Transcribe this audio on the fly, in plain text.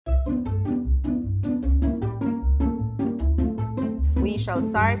we shall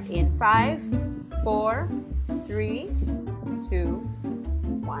start in 5, 4, 3, 2,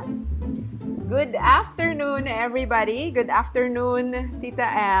 1. Good afternoon, everybody. Good afternoon,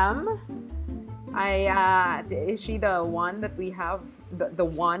 Tita M. Is she the one that we have? The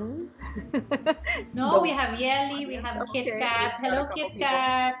one? No, we have Yeli, we have Kit Okay, Kat. we've got a Hello, couple Kit people.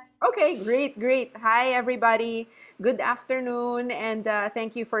 Kat. Okay, great. Hi, everybody. Good afternoon, and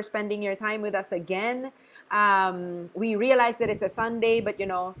thank you for spending your time with us again. We realize that it's a Sunday, but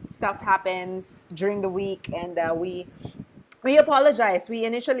stuff happens during the week, and we apologize. We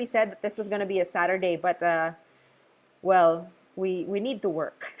initially said that this was going to be a Saturday, but well, we need to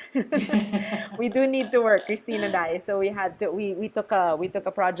work. We do need to work, Christine and I. So we took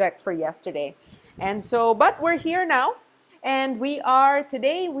a project for yesterday, and so but we're here now, and we are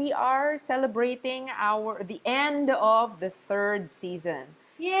celebrating the end of the third season.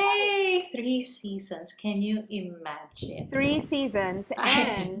 Yay! 3 seasons. Can you imagine? 3 seasons,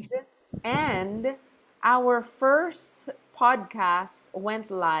 and our first podcast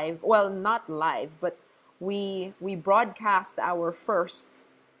went live. Well, not live, but we broadcast our first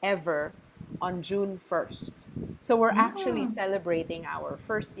ever on June 1st. So we're actually Mm. celebrating our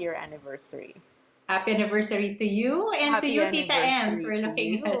first year anniversary. Happy anniversary to you and to Happy you, Tita Ems. anniversary We're to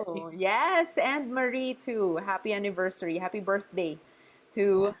looking at you. you. Yes, and Marie too. Happy anniversary. Happy birthday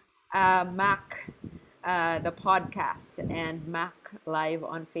to Mac, the podcast, and Mac Live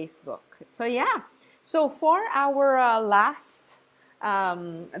on Facebook. So yeah. So for our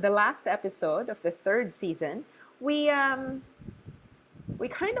the last episode of the third season, we kind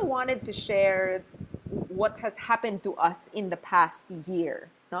of wanted to share what has happened to us in the past year,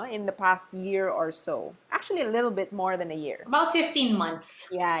 no? In the past year or so. Actually, a little bit more than a year. About 15 months.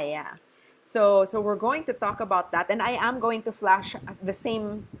 Yeah. So we're going to talk about that, and I am going to flash the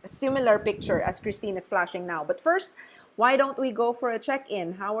similar picture as Christine is flashing now. But first, why don't we go for a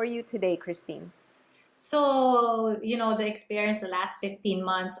check-in? How are you today, Christine? So, the experience the last 15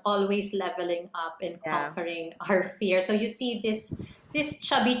 months, always leveling up and Yeah. conquering our fear. So you see this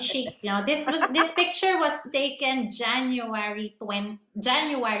chubby cheek, this picture was taken January 2020.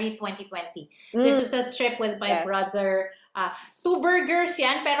 This Mm, was a trip with my yes. brother. 2 burgers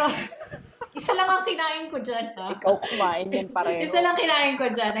yan, pero isa lang ang kinain ko dyan. Ikaw kumain yan pareho. Isa lang kinain ko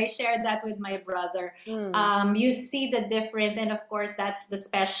dyan. I shared that with my brother. Mm, You see the difference, and of course, that's the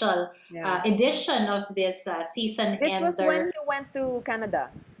special yeah. edition of this season This was when ender. you went to Canada.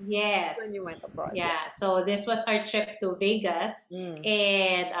 When Yes. you went abroad. Yeah. So this was our trip to Vegas. Mm,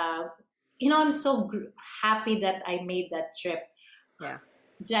 And, I'm so happy that I made that trip. yeah.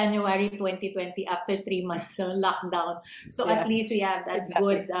 January 2020 after 3 months of lockdown. So Yeah. at least we have that Exactly.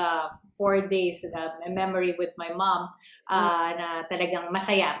 good 4 days memory with my mom na talagang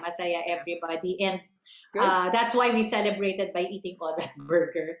masaya everybody. And Good. that's why we celebrated by eating all that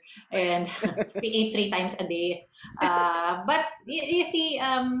burger. And we ate 3 times a day. But you see,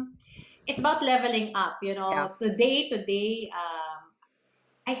 it's about leveling up, Yeah. Today,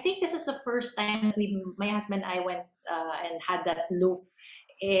 I think this is the first time my husband and I went and had that loop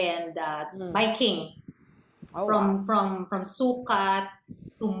and Mm. biking Oh, wow. from Sukat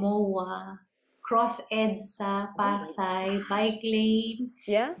to MOA, cross EDSA, Oh my Pasay, bike lane.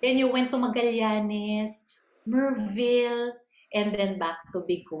 Yeah. Then you went to Magallanes, Merville, and then back to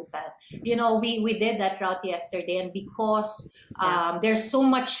Bigutan. We did that route yesterday, and because Yeah. there's so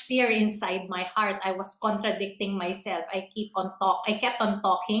much fear inside my heart, I was contradicting myself. I kept on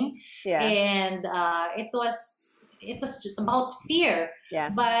talking, Yeah. and it was just about fear. Yeah.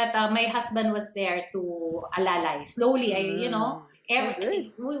 But my husband was there to alalay. Slowly, Good.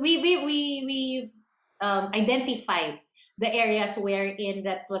 we identified the areas wherein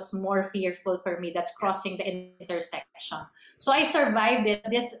that was more fearful for me. That's crossing the intersection. So I survived it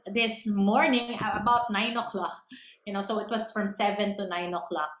this morning about 9 o'clock. So it was from 7 to 9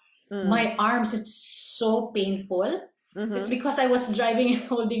 o'clock. Mm. My arms, it's so painful. Mhm. It's because I was driving and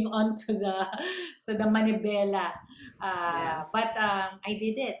holding on to the manibela. Yeah. But I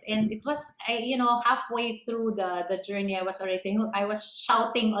did it, and it was halfway through the journey. I was already saying, I was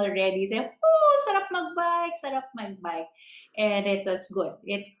shouting already, saying, "Oh, sarap magbike," and it was good.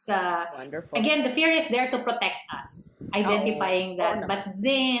 It's Wonderful. again, the fear is there to protect us, identifying that. no. But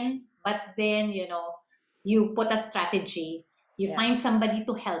then you put a strategy. You Yeah. find somebody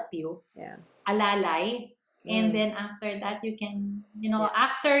to help you, Yeah. alalay, and Mm. then after that you can Yeah.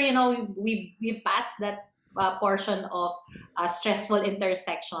 after we've passed that portion of stressful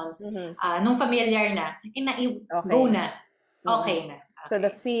intersections. Mhm. Nung familiar na, go Okay. na, okay na. So the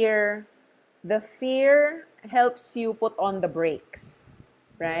fear helps you put on the brakes,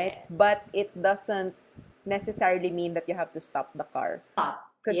 right? Yes. But it doesn't necessarily mean that you have to stop the car, Stop.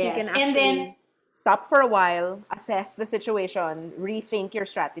 because you can Yes. And then, actually stop for a while, assess the situation, rethink your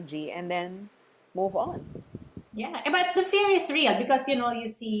strategy, and then move on. yeah, but the fear is real because you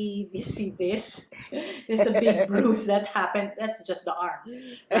see this. There's a big bruise that happened. That's just the arm,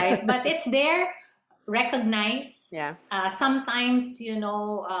 right? But it's there. Recognize. Yeah. Sometimes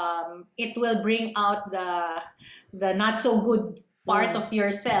it will bring out the not so good part Mm, of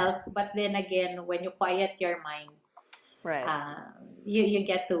yourself. But then again, when you quiet your mind, right. you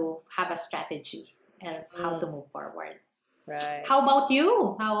get to have a strategy and how to Mm, move forward. right. How about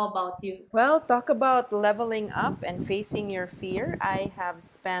you? How about you? Well, talk about leveling up and facing your fear. I have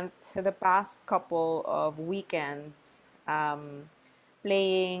spent the past couple of weekends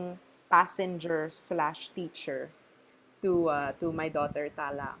playing passenger slash teacher to my daughter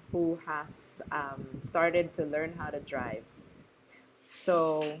Tala, who has started to learn how to drive.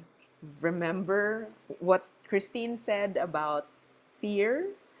 So remember what Christine said about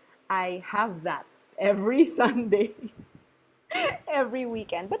fear? I have that every Sunday, every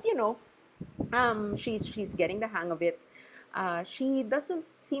weekend. But she's getting the hang of it. She doesn't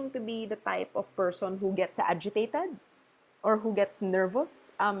seem to be the type of person who gets agitated or who gets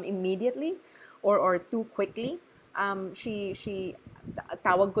nervous immediately or too quickly. She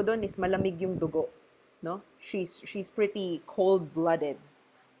tawag ko doon is malamig yung dugo, no? She's pretty cold-blooded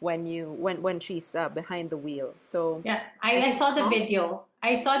when she's behind the wheel. So Yeah, I I think saw the huh? video.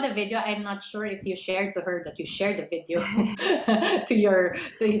 I saw the video. I'm not sure if you shared to her that you shared the video to your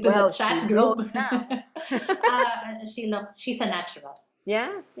to the Well, she chat knows group. now. She's a natural.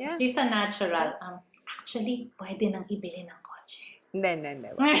 Yeah, yeah. She's a natural. Actually, pwede nang ibili ng kotse. Hindi, hindi, hindi.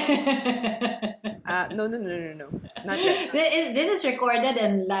 Wag. No, no, no, no, no. Not yet. This is recorded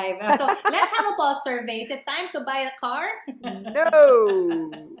and live. So let's have a pulse survey. Is it time to buy a car? No,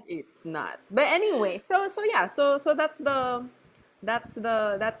 it's not. But anyway, so yeah, so that's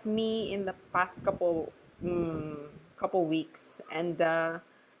me in the past couple weeks, and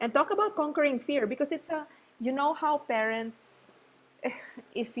talk about conquering fear, because it's a, how parents,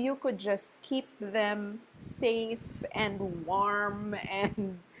 if you could just keep them safe and warm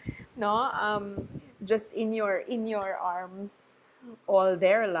and no just in your arms all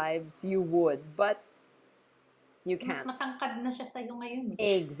their lives, you would, but you Mas can't. matangkad na siya sa'yo ngayon.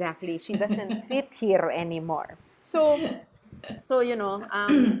 Exactly. She doesn't fit here anymore. So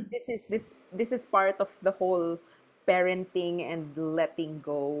this is part of the whole parenting and letting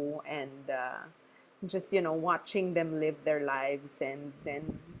go, and just watching them live their lives, and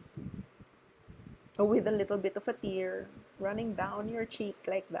then with a little bit of a tear running down your cheek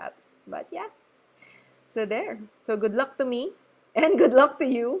like that. But yeah, so there. So good luck to me, and good luck to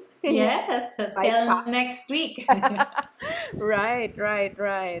you in your Yes, life till path. next week. Right, right,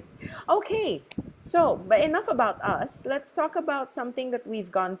 right. Okay, so, but enough about us. Let's talk about something that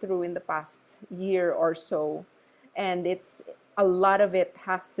we've gone through in the past year or so. And it's a lot of it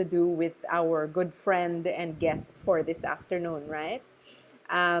has to do with our good friend and guest for this afternoon, right?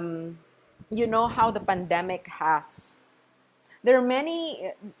 Um, you know how the pandemic has, there are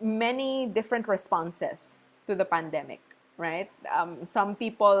many different responses to the pandemic, right? Some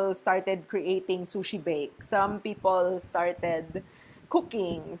people started creating sushi bake, some people started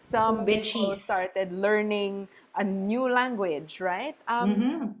cooking, some people Bitchies. started learning a new language, right?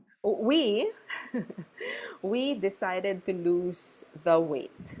 Mm-hmm. We we decided to lose the weight.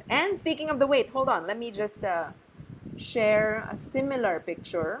 And speaking of the weight, hold on, let me just share a similar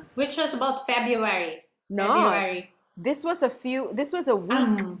picture. Which was about February. No, February. this was a week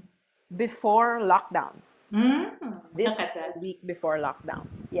Um, before lockdown. This Look at was a that. week before lockdown.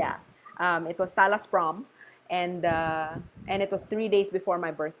 Yeah. It was Talas prom, and it was 3 days before my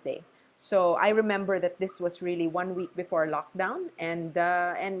birthday. So I remember that this was really 1 week before lockdown, and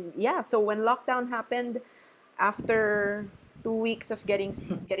yeah. So when lockdown happened, after 2 weeks of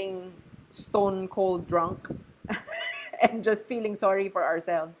getting stone cold drunk, and just feeling sorry for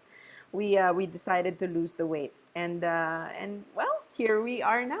ourselves, we decided to lose the weight, and well, here we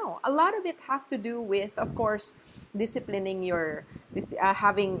are now. A lot of it has to do with, of course, disciplining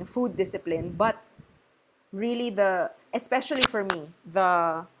having food discipline, but really, especially for me,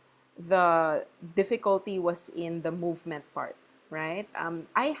 the difficulty was in the movement part, right?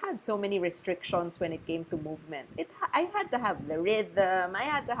 I had so many restrictions when it came to movement. I had to have the rhythm, I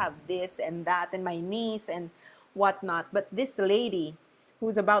had to have this and that, and my knees and whatnot. But this lady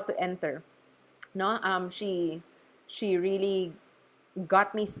who's about to enter, no, she really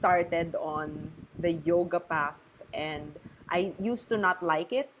got me started on the yoga path, and I used to not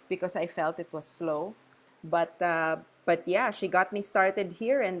like it because I felt it was slow, but But yeah, she got me started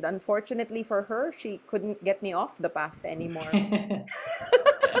here, and unfortunately for her, she couldn't get me off the path anymore.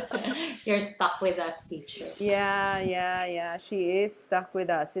 You're stuck with us, teacher. Yeah, yeah, yeah. She is stuck with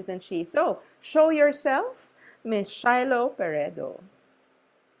us, isn't she? So, show yourself, Miss Shiloh Peredo.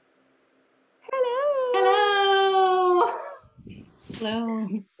 Hello. Hello. Hello.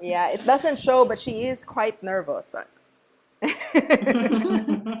 Yeah, it doesn't show, but she is quite nervous.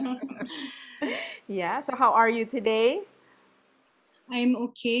 Yeah, so how are you today? I'm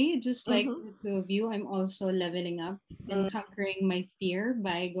okay. Just like Mm-hmm. the two of you, I'm also leveling up and conquering my fear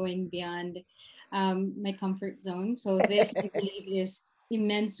by going beyond my comfort zone. So this, I believe, is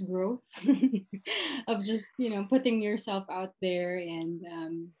immense growth of just, putting yourself out there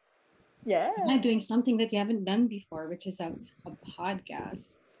and Yeah. yeah, doing something that you haven't done before, which is a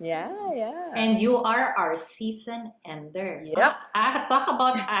podcast. Yeah, yeah. And you are our season ender. Yep. Talk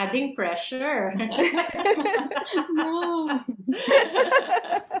about adding pressure. No.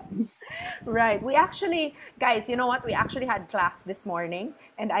 Right. We actually, guys, you know what? We actually had class this morning,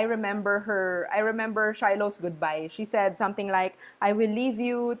 and I remember Shiloh's goodbye. She said something like, I will leave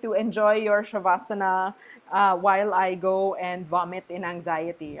you to enjoy your Shavasana while I go and vomit in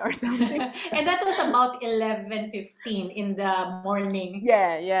anxiety or something. And that was about 11:15 in the morning.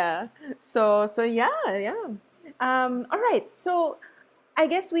 Yeah, yeah. So yeah, yeah. All right. So I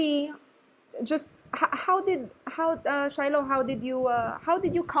guess we just how Shiloh, how did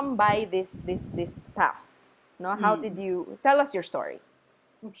you come by this path? No, how did Mm. you tell us your story?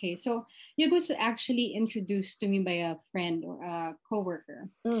 Okay, so Yugo was actually introduced to me by a friend or a coworker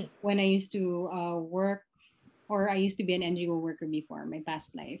Mm, when I used to work, or I used to be an NGO worker before my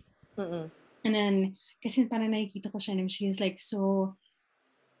past life. mm-mm, And then, kasi parang nakikita ko siya and she is like so,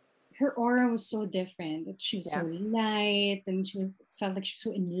 her aura was so different. That she was so yeah. light and she was felt like she was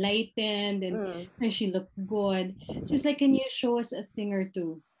so enlightened Mm, and she looked good. So it's like, can you show us a thing or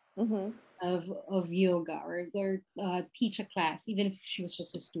two mm-hmm. of yoga or teach a class, even if she was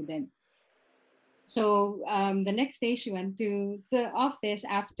just a student? So the next day, she went to the office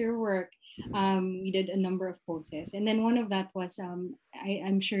after work. We did a number of poses, and then one of that was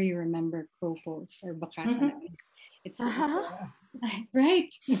I'm sure you remember crow pose or bakasana. Mhm. It's Uh-huh.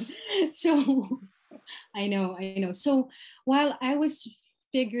 right. So I know. So while I was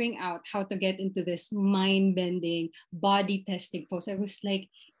figuring out how to get into this mind bending body testing pose, I was like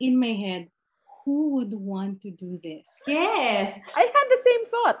in my head, who would want to do this? Yes. I had the same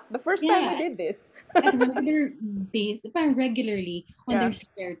thought the first time we Yeah, did this. at regular base, parang regularly on Yeah, their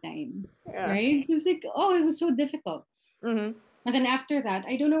spare time, yeah. right? So it's like, oh, it was so difficult. Mm-hmm. And then after that,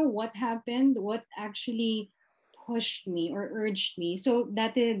 I don't know what happened, what actually pushed me or urged me. So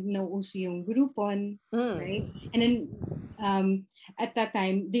dati nauuso yung Groupon, Mm, right? And then um, at that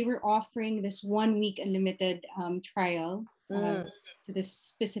time, they were offering this 1 week unlimited trial mm, to this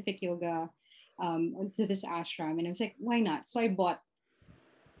specific yoga, to this ashram. And I was like, why not? So I bought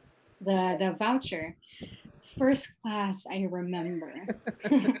the voucher. First class, I remember.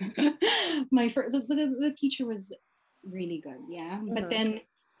 My first, the teacher was really good, yeah. But mm-hmm. then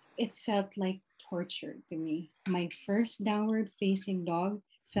it felt like torture to me. My first downward facing dog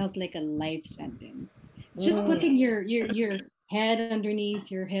felt like a life sentence. It's just Mm. putting your head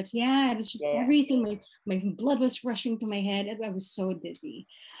underneath your hips. Yeah, it was just Yeah, yeah, everything. My blood was rushing to my head. I was so dizzy.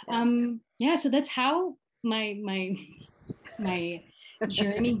 yeah. Yeah, so that's how my my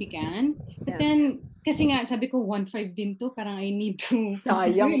journey began. But Yeah. then, kasi nga, sabi ko, 1.5 din to, parang I need to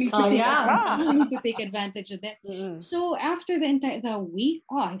Sayang really take, pera ka. Sayang. I need to take advantage of that. Mm, So after the week,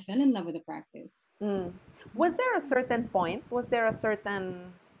 oh, I fell in love with the practice. mm. Was there a certain point? Was there a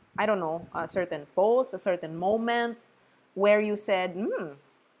certain, I don't know, a certain pose, a certain moment where you said,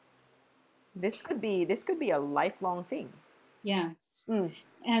 this could be a lifelong thing. Yes. Mm.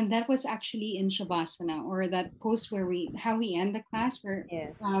 And that was actually in Shavasana, or that pose where how we end the class, where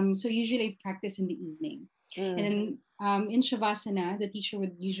Yes. so usually I practice in the evening. And Mm. then in Shavasana, the teacher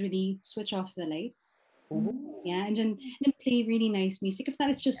would usually switch off the lights. Ooh. Yeah, and then play really nice music. If not,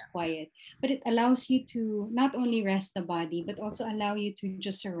 it's just quiet. But it allows you to not only rest the body, but also allow you to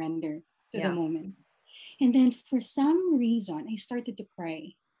just surrender to the Yeah. moment. And then for some reason, I started to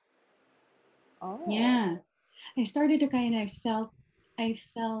cry. Oh. Yeah, I started to cry, and I felt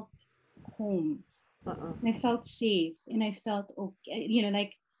home. Uh-uh. And I felt safe, and I felt okay.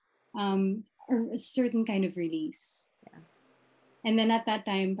 Like a certain kind of release. Yeah. And then at that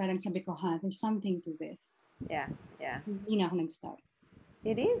time, parang sabi ko, there's something to this. Yeah. Yeah. Hindi na ako nag-stop.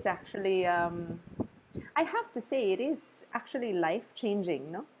 It is actually, I have to say, it is actually life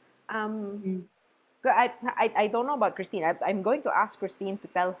changing, no? Mm. I don't know about Christine. I'm going to ask Christine to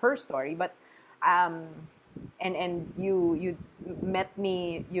tell her story, but um, and you met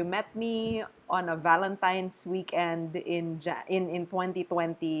me on a Valentine's weekend in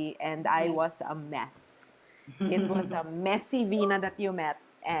 2020, and I Yeah, was a mess. It was a messy Vina that you met,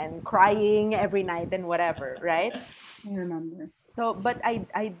 and crying every night and whatever, right? I remember. So, but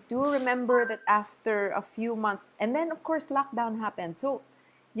I do remember that after a few months, and then of course lockdown happened. So,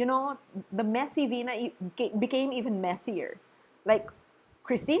 the messy Vina became even messier. Like,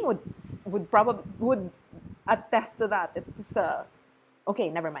 Christine would probably would attest to that. It was okay,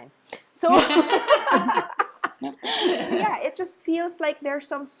 never mind. So, yeah, it just feels like there's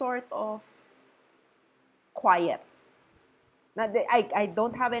some sort of quiet. I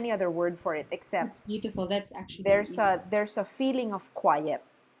don't have any other word for it except That's beautiful. That's actually, there's a feeling of quiet,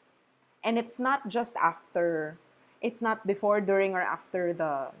 and it's not before, during, or after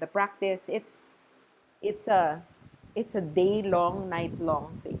the practice. It's a day long, night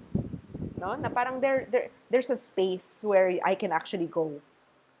long thing. No, na parang there's a space where I can actually go,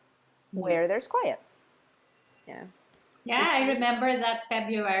 yeah. where there's quiet. Yeah. Yeah, I remember that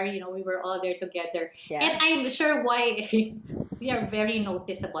February, we were all there together. Yeah. And I'm sure why we are very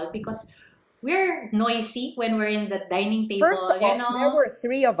noticeable because we're noisy when we're in the dining First table, off, there were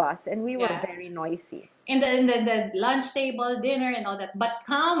three of us, and we were Yeah. very noisy. In the lunch table, dinner, and all that. But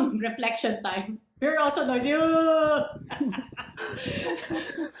come reflection time, we're also noisy.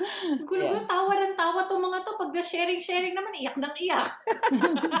 Gulo-gulo, Yeah. tawa ng tawa tong mga to. Pag sharing naman, iyak ng iyak.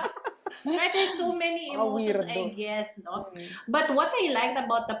 Right? There's so many Mga emotions, I weirdo. guess, no? Mm. But what I liked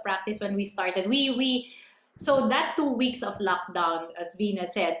about the practice when we started, so that 2 weeks of lockdown, as Vina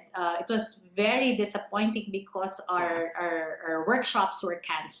said, it was very disappointing because our workshops were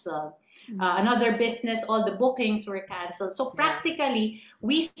canceled. Another business, all the bookings were canceled. So Yeah. practically,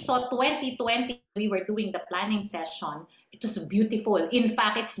 we saw 2020, we were doing the planning session. It was beautiful. In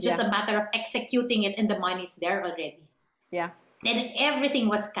fact, it's just Yeah. a matter of executing it and the money's there already. Yeah. Then everything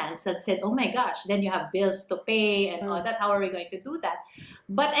was canceled. Said, oh my gosh, then you have bills to pay and all that. How are we going to do that?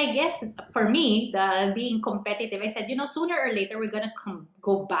 But I guess for me, the being competitive, I said, sooner or later we're gonna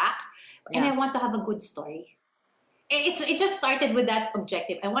go back, and I Yeah. want to have a good story. It just started with that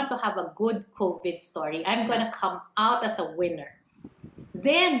objective. I want to have a good COVID story. I'm gonna come out as a winner.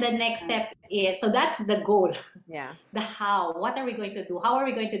 Then the next step is, so that's the goal. Yeah. The how. What are we going to do? How are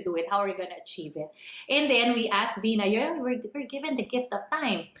we going to do it? How are we going to achieve it? And then we asked Vina, we're given the gift of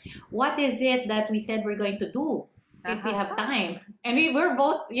time. What is it that we said we're going to do if we have time? And we were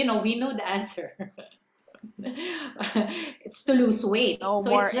both, we know the answer. It's to lose weight. No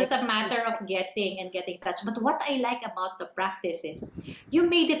So more it's just a matter of getting touch. But what I like about the practice is you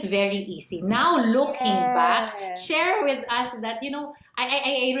made it very easy. Now looking back, Yes. share with us that,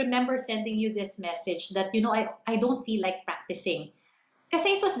 I remember sending you this message that, I don't feel like practicing.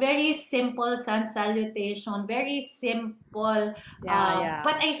 Kasi it was very simple, sun salutation, very simple. Yeah.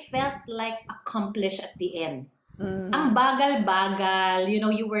 But I felt like accomplished at the end. Mhm. Ang bagal-bagal,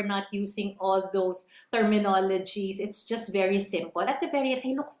 you were not using all those terminologies. It's just very simple. At the very end,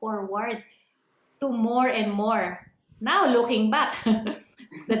 I look forward to more and more. Now, looking back,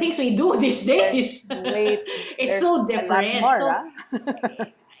 the things we do these days, Wait, it's there's so a lot different. more, So huh?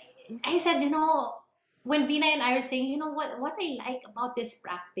 I said, when Vina and I were saying, what I like about this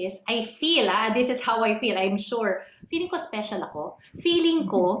practice, I feel, this is how I feel, I'm sure, feeling ko special ako. Feeling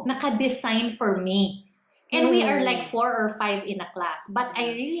ko, naka-design for me. And we are like 4 or 5 in a class. But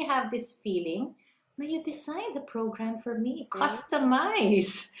I really have this feeling na you designed the program for me.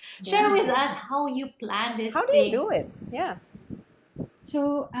 Customize. Share with us how you plan these How do you things. do it? Yeah.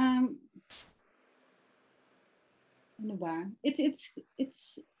 So, ano ba?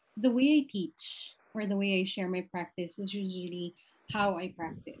 It's the way I teach or the way I share my practice is usually how I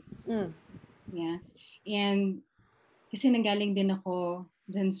practice. Mm. Yeah. And kasi nanggaling din ako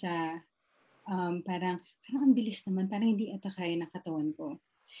dyan sa parang ang bilis naman, parang hindi ata kaya ng katawan ko.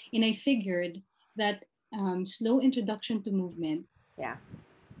 And I figured that slow introduction to movement, Yeah.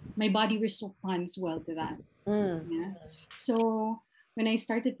 my body responds well to that. Mm. Yeah. So when I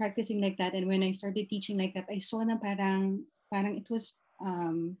started practicing like that and when I started teaching like that, I saw na parang it was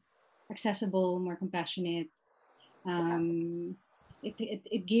accessible, more compassionate.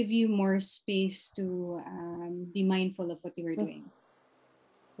 It gave you more space to be mindful of what you were doing.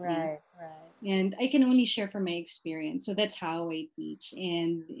 Right. And I can only share from my experience. So that's how I teach.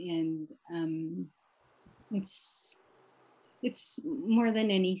 And it's more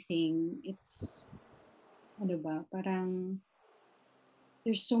than anything, it's ano ba, parang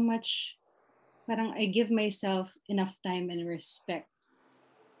there's so much, parang I give myself enough time and respect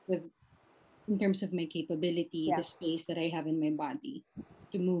with in terms of my capability, Yeah. the space that I have in my body.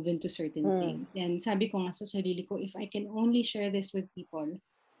 move into certain things. And sabi ko nga sa sarili ko, if I can only share this with people,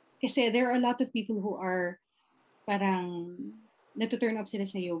 kasi there are a lot of people who are parang natuturn up sila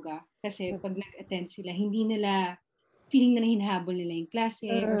sa yoga. Kasi pag nag-attend sila, feeling nila hinahabol nila yung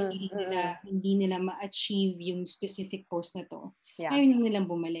klase or feeling nila hindi nila ma-achieve yung specific post na to. Yeah. Ayaw nilang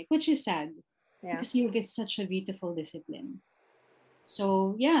bumalik, which is sad. Yeah. Because yoga is such a beautiful discipline.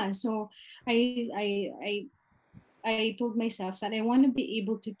 So yeah, so I told myself that I want to be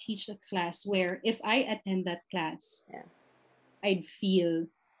able to teach a class where if I attend that class, I'd feel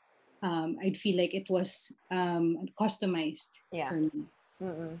like it was customized for me.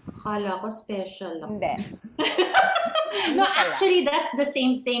 Akala ko special lang. Hindi. No, actually, that's the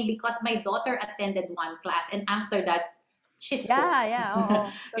same thing because my daughter attended one class and after that, she's hooked. Oo.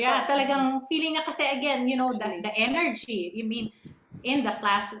 Yeah, talagang feeling na kasi again, the energy. You mean, in the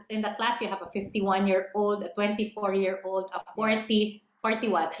class you have a 51-year-old, a 24-year-old, a 40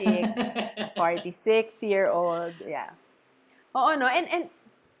 what? 46-year-old. Yeah. Oo, no. And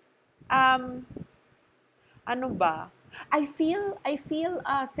ano ba? I feel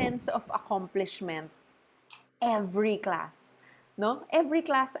a sense of accomplishment every class. No? Every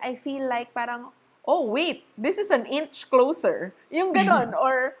class I feel like parang, oh wait, this is an inch closer. Yung ganon.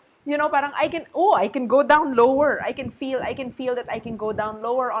 Or parang I can go down lower. I can feel that I can go down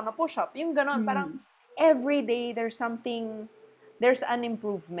lower on a push-up. Yung ganon, parang every day there's an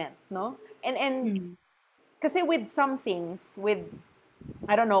improvement, no? And kasi with some things,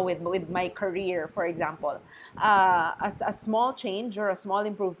 I don't know, with my career, for example, a small change or a small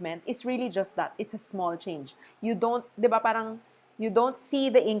improvement is really just that. It's a small change. You don't, di ba, parang, you don't see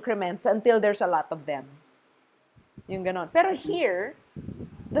the increments until there's a lot of them. Yung ganon. Pero here,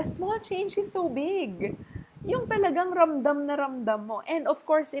 the small change is so big. Yung talagang ramdam na ramdam mo. And of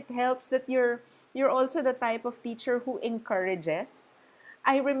course, it helps that you're also the type of teacher who encourages.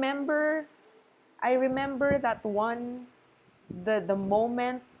 I remember that the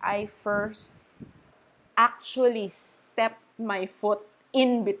moment I first actually stepped my foot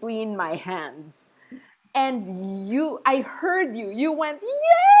in between my hands. And I heard you went,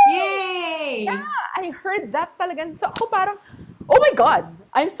 yay! Yay! Yeah, I heard that talagang. So ako parang, oh my God,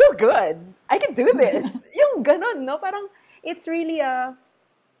 I'm so good. I can do this. Yung ganon, no? Parang, it's really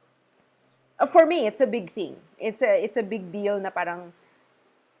for me, it's a big thing. It's a big deal na parang,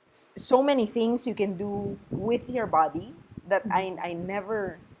 so many things you can do with your body that I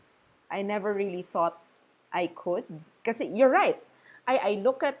never really thought I could. Kasi you're right. I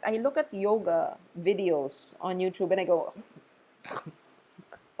look at yoga videos on YouTube and I go,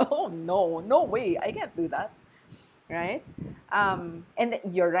 oh no way, I can't do that. Right? And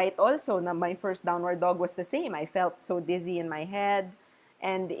you're right also na my first downward dog was the same. I felt so dizzy in my head.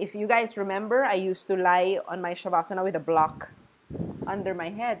 And if you guys remember, I used to lie on my Shavasana with a block under my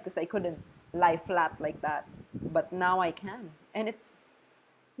head because I couldn't lie flat like that. But now I can. And it's,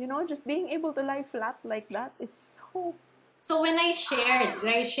 just being able to lie flat like that is so... So when I shared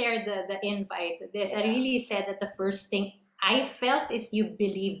the invite to this, I really said that the first thing I felt is you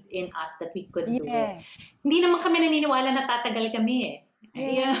believed in us that we could do it. Hindi naman kami naniniwala na tatagal kami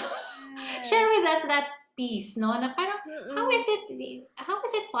eh. Share with us that piece, no? Na parang, how is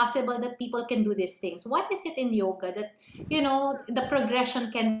it possible that people can do these things? What is it in yoga that, the progression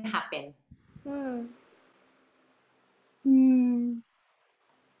can happen?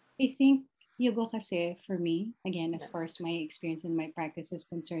 I think yoga kasi, for me, again, as far as my experience and my practice is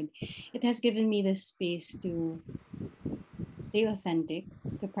concerned, it has given me the space to stay authentic,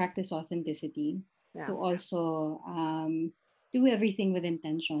 to practice authenticity, to also do everything with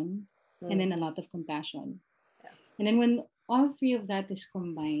intention, and then a lot of compassion. And then when all three of that is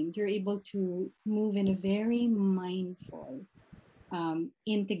combined, you're able to move in a very mindful,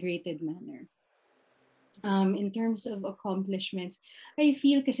 integrated manner. In terms of accomplishments, I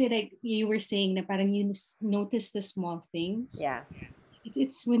feel kasi like you were saying na parang you notice the small things. Yeah.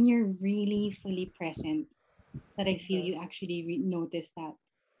 It's when you're really fully present that I feel you actually notice that.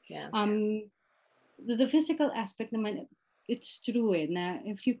 Yeah. The physical aspect naman, it's true na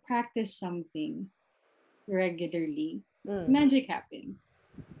if you practice something regularly, magic happens.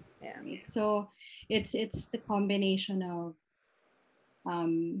 Yeah. Right? So it's the combination of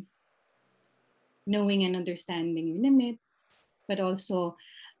knowing and understanding your limits, but also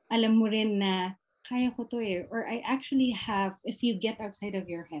alam mo rin na kaya ko to eh. Or I actually have, if you get outside of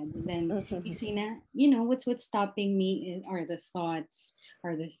your head, then you see na, what's stopping me are the thoughts,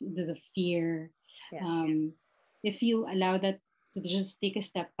 or the fear. Yeah. If you allow that to just take a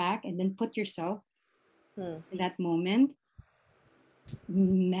step back and then put yourself in that moment,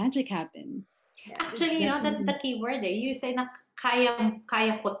 magic happens. Actually, that's the key word. You say na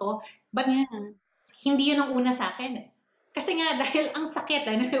kaya ko to. But Yeah. hindi yun ang una sa akin eh. Kasi nga, dahil ang sakit,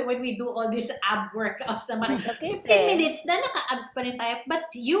 when we do all these ab workouts naman, May sakit 15 eh. minutes na naka-abs pa rin tayo.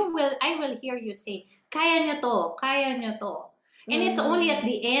 But I will hear you say, kaya nyo to, kaya nyo to. And it's only at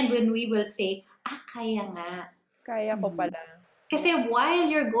the end when we will say, kaya nga. Kaya ko pala. Kasi while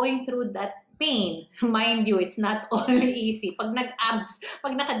you're going through that pain, mind you, it's not all easy. Pag nag-abs,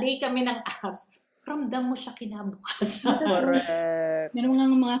 pag naka-day kami ng abs, ramdam mo siya kinabukasan. Correct. Meron nga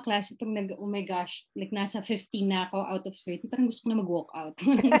mga klase pag oh my gosh, like nasa 15 na ako out of 30, parang gusto ko na mag-walk out.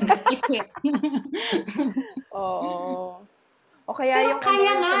 Gusto ko i-quit. Oo. O kaya Pero yung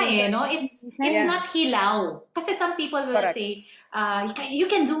kaya ano, nga yung no? It's Yeah. not hilaw. Kasi some people will Correct. say, you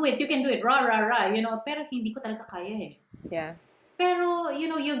can do it, rah, rah, rah, pero hindi ko talaga kaya eh. Yeah. Pero,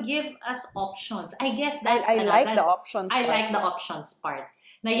 you give us options. I guess that's I like the options I part. like the options part.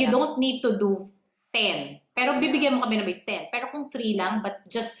 Na you Yeah. don't need to do 10. Pero bibigyan mo kami ng base 10. Pero kung 3 lang, but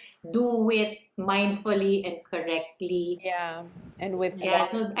just do it mindfully and correctly. Yeah. And with Yeah,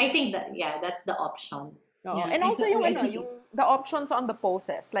 quality. so I think that's the option. Oo. Yeah, And I also th- yung I ano, think yung it's- the options on the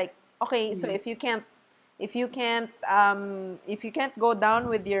poses. Like, okay, so if you can't go down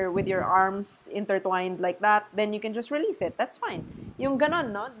with your arms intertwined like that, then you can just release it. That's fine. Yung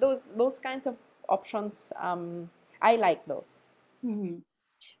ganon, no? Those kinds of options, I like those. Mhm.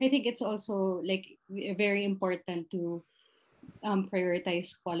 I think it's also like very important to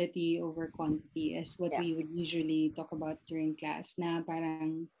prioritize quality over quantity, as what Yeah. we would usually talk about during class. Na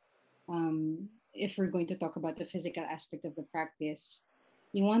parang if we're going to talk about the physical aspect of the practice,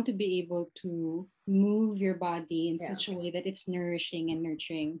 you want to be able to move your body in Yeah. such a way that it's nourishing and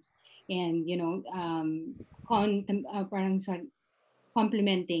nurturing, and parang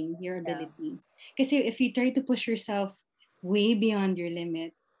complementing your ability. Because if you try to push yourself way beyond your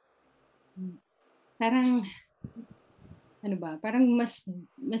limit, parang parang mas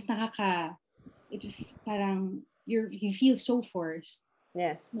parang you feel so forced.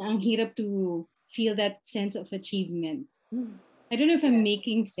 Yeah. Na ang hirap to feel that sense of achievement. I don't know if I'm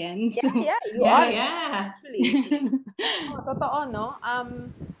making sense. Yeah, you Yeah, are. yeah. Actually. Totoo, no?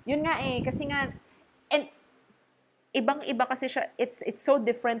 Yun nga eh, kasi nga, and ibang-iba kasi siya, it's so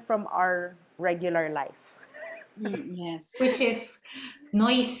different from our regular life. Yes. Which is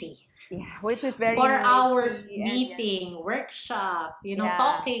noisy. Yeah, which is very 4 hours noisy and, meeting, workshop, Yeah.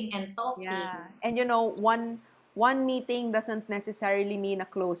 talking and talking. yeah. And one meeting doesn't necessarily mean a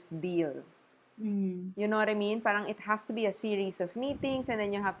closed deal. You know what I mean? Parang it has to be a series of meetings, and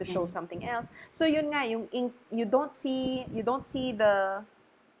then you have to show something else. So yun nga, you don't see the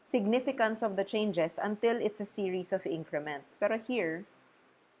significance of the changes until it's a series of increments. Pero here,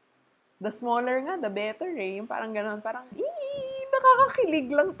 the smaller nga, the better eh. Yung parang ganun, parang, nakakakilig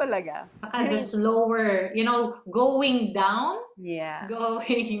lang talaga. The slower, going down. Yeah.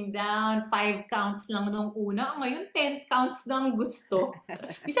 Going down, 5 counts lang nung una. Ngayon, 10 counts nang gusto.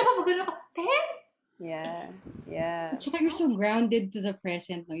 Isa pa pag gano'n ako, 10? Yeah. Yeah. Tsaka you're so grounded to the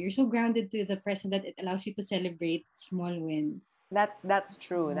present, no? You're so grounded to the present that it allows you to celebrate small wins. That's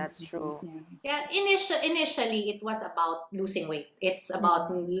true. That's true. Yeah, initially, it was about losing weight. It's about,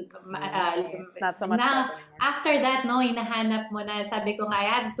 It's not so much now, happening. after that, hinahanap mo na, sabi ko nga, I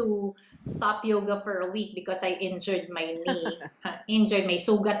had to stop yoga for a week because I injured my knee. May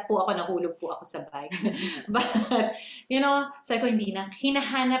sugat po ako, nahulog po ako sa bike. But, sabi ko, hindi na.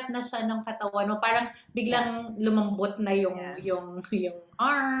 Hinahanap na siya ng katawan mo. Parang biglang lumambot na yung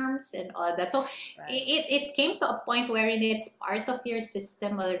arms and all that. So, it came to a point wherein it's part of your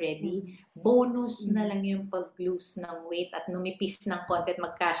system already. Bonus na lang yung pag-lose ng weight at numipis ng konti at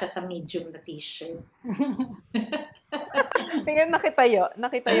magkasya sa medium na t-shirt. Tingnan, nakitayo.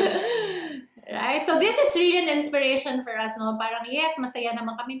 Right? So this is really an inspiration for us, no? Parang, yes, masaya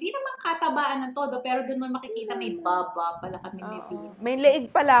naman kami. Hindi naman katabaan ng todo, pero dun mo makikita may baba pala kami may pin. May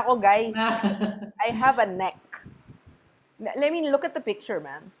leeg pala ako, guys. I have a neck. I mean, look at the picture,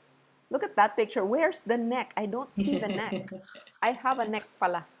 man. Look at that picture. Where's the neck? I don't see the neck. I have a neck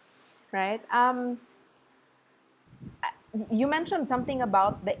pala. Right? You mentioned something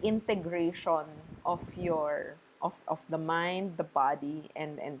about the integration of your of the mind, the body,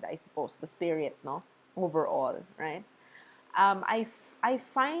 and I suppose the spirit, no? Overall, right? I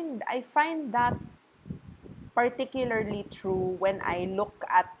find that particularly true when I look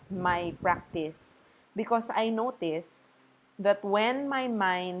at my practice, because I notice that when my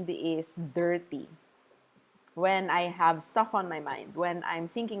mind is dirty, when I have stuff on my mind, when I'm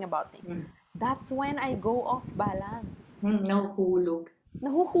thinking about things, that's when I go off balance. Nahuhulog.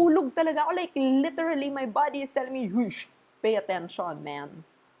 Nahuhulog talaga ako. Like, literally, my body is telling me, hush, pay attention, man.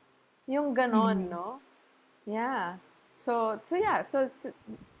 Yung ganon, no? Yeah. So yeah, so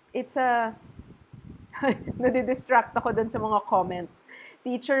it's a nadidistract ako dun sa mga comments.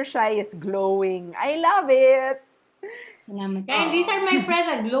 Teacher Shy is glowing. I love it. Salamat And sa these are my friends,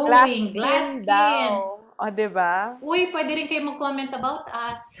 Glass glowing, glass skin skin. daw. O, di ba? Uy, pwede rin kayo mag-comment about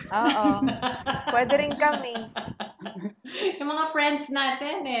us. Oo. Pwede rin kami. Yung mga friends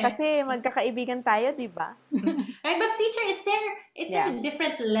natin eh. Kasi magkakaibigan tayo, di ba? Right, but teacher, is there Yeah.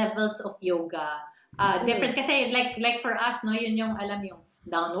 different levels of yoga? Different kasi like for us, no, yun yung alam yung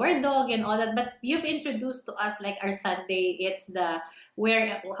downward dog and all that. But you've introduced to us like our Sunday. It's the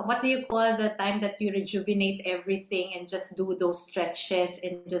where what do you call the time that you rejuvenate everything and just do those stretches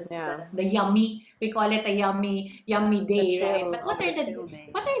and just Yeah. the yummy. We call it a yummy day, right? chill. But what are chill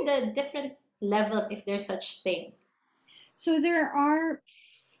day. the different levels if there's such thing? So there are,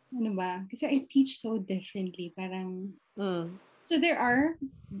 ano ba? Kasi I teach so differently. Parang, so there are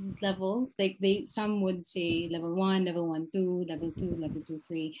levels, like some would say level 1, level 1, 2, level 2, level 2,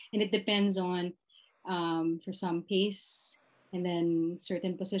 3. And it depends on, for some pace, and then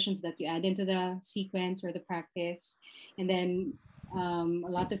certain positions that you add into the sequence or the practice. And then a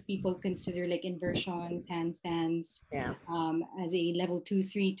lot of people consider like inversions, handstands, Yeah. as a level 2,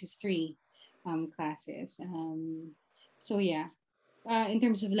 3 to 3 classes. So yeah, in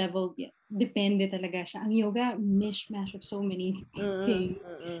terms of level, yeah, depende talaga siya. Ang yoga, mishmash of so many things.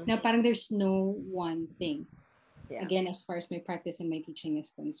 Now, parang there's no one thing. Yeah. Again, as far as my practice and my teaching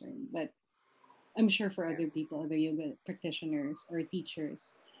is concerned. But I'm sure for other people, other yoga practitioners or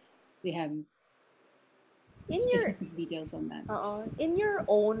teachers, they have In your specific details on that. in your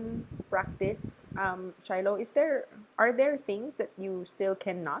own practice, Shiloh, are there things that you still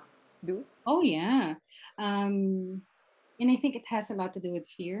cannot do? Oh, yeah. And I think it has a lot to do with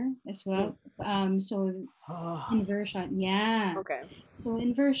fear as well. So inversion, yeah. Okay. So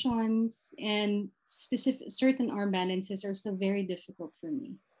inversions and specific certain arm balances are still very difficult for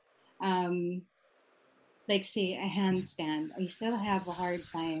me. Like say a handstand, I still have a hard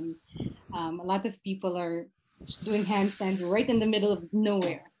time. A lot of people are just doing handstands right in the middle of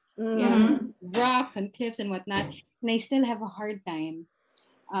nowhere. Yeah, rock and cliffs and whatnot. And I still have a hard time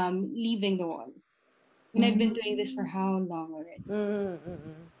leaving the wall. And I've been doing this for how long already?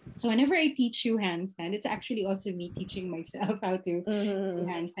 So whenever I teach you handstand, it's actually also me teaching myself how to do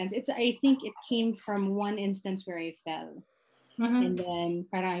handstands. I think it came from one instance where I fell. And then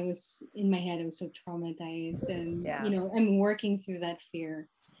I was in my head, I was so traumatized, and Yeah. I'm working through that fear.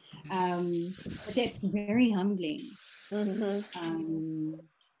 But it's very humbling. So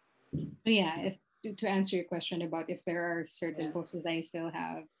yeah, if to answer your question about if there are certain poses I still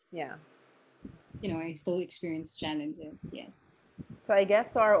have, Yeah. I still experience challenges. Yes. So I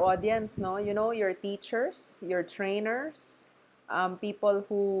guess to our audience, no, your teachers, your trainers, people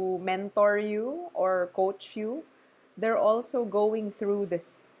who mentor you or coach you, they're also going through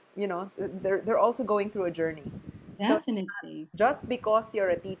this. They're also going through a journey. So Definitely. just because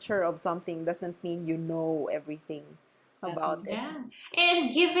you're a teacher of something doesn't mean you know everything about it. Yeah. And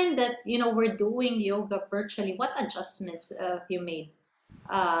given that, we're doing yoga virtually, what adjustments have you made?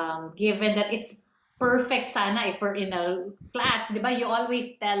 Given that it's perfect sana if we're in a class, di ba? You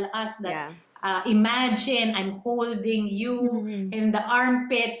always tell us that imagine I'm holding you in the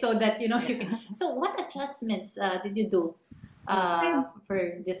armpit so that, you can. So what adjustments did you do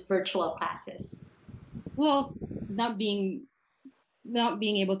for these virtual classes? Well, not being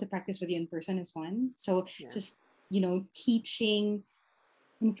able to practice with you in person is one. So just teaching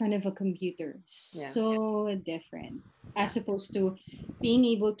in front of a computer, so different as opposed to being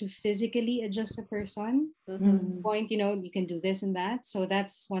able to physically adjust a person. Point, you can do this and that. So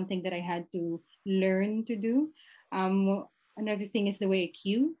that's one thing that I had to learn to do. Another thing is the way I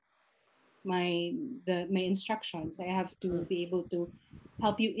cue my instructions. I have to be able to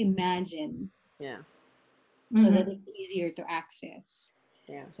help you imagine. Yeah. So that it's easier to access.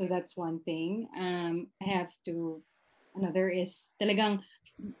 Yeah. So that's one thing. I have to, another is talagang,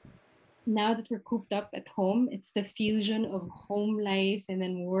 now that we're cooped up at home, it's the fusion of home life and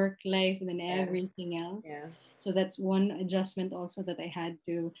then work life and then everything else. Yeah. So that's one adjustment also that I had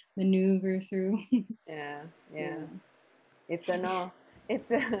to maneuver through. Yeah. It's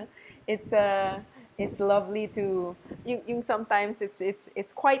it's lovely to yung sometimes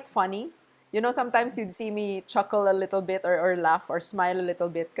it's quite funny. Sometimes you'd see me chuckle a little bit or laugh or smile a little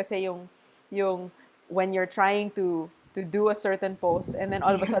bit kasi yung when you're trying to do a certain pose and then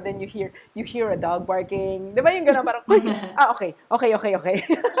all of a sudden you hear a dog barking. 'Di ba yung gano'n parang okay.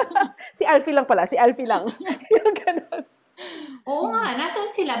 Si Alfie lang pala, si Alfie lang. Yung gano'n. Oo nga, nasan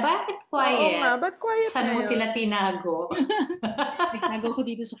sila? Bakit Oo nga, quiet? ba't quiet Saan mo ngayon? sila tinago? Nagtago ko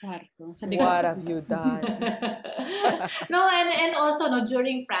dito sa kwarto. Sabi ko, What have you done? No, and also no,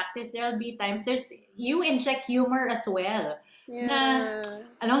 during practice there'll be times you inject humor as well. Na Yeah.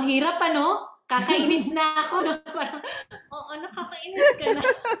 anong hirap ano? Kakainis na ako. No? Parang, oo, nakakainis ka na.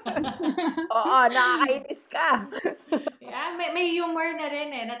 Oo, nakakainis ka. Yeah, may humor na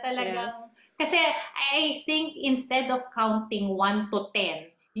rin na Yeah. talagang, kasi I think instead of counting 1 to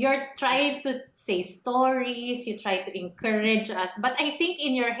 10, you're trying to say stories, you try to encourage us, but I think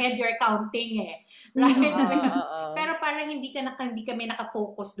in your head, you're counting right? Pero parang hindi kami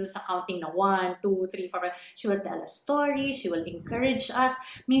nakafocus dun sa counting na 1, 2, 3, 4. She will tell us stories, she will encourage us.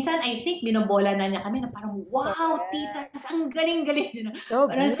 Minsan, I think, binobola na niya kami na parang, wow, Correct. titas, ang galing-galing. So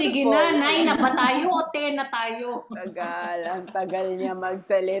Parang, sige beautiful. na, 9 na ba tayo o 10 na tayo? Ang tagal niya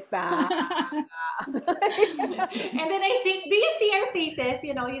magsalita. And then I think, do you see our faces,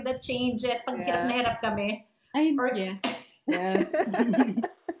 the changes pag hirap na hirap kami? yes.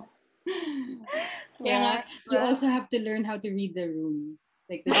 Kaya nga, you also have to learn how to read the room.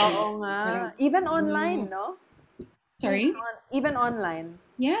 Like the Oo nga. Even online, no? Sorry? Even online.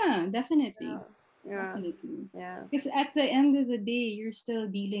 Yeah, definitely. Yeah. Definitely. Yeah. Because at the end of the day, you're still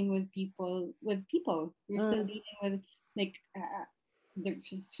dealing with people. You're still dealing with like their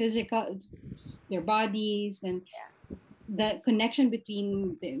physical, their bodies, and the connection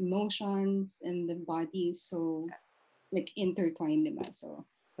between the emotions and the body is so like intertwined, diba? So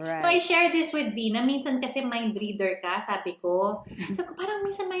So I share this with Vina. Minsan kasi mind reader ka, sabi ko. Sabi ko, parang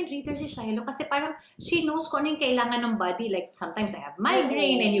minsan mind reader si Shiloh kasi parang she knows kung ano yung kailangan ng body. Like sometimes I have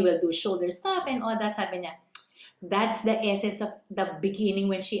migraine and you will do shoulder stuff and all that. Sabi niya, that's the essence of the beginning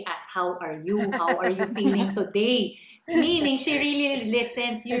when she asks, how are you? How are you feeling today? Meaning she really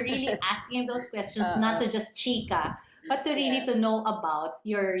listens. You're really asking those questions, not to just chika, but to really to know about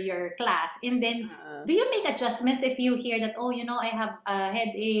your class. And then, do you make adjustments if you hear that, oh, I have a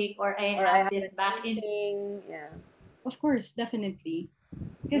headache or I have this back in? Yeah. of course, definitely.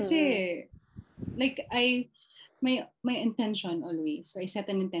 Kasi like my intention always. So I set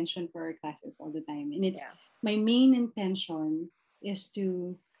an intention for our classes all the time, and it's my main intention is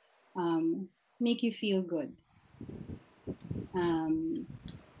to make you feel good,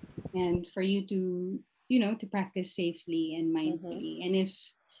 and for you to to practice safely and mindfully. And if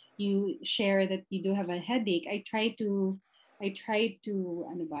you share that you do have a headache, I try to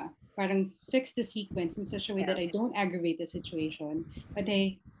ano ba, parang fix the sequence in such a way that I don't aggravate the situation, but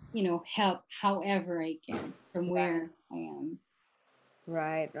I help however I can from where I am.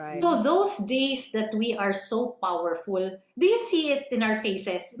 Right. So those days that we are so powerful, do you see it in our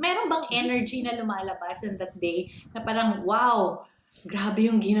faces? Meron bang energy na lumalabas in that day na parang, wow, grabe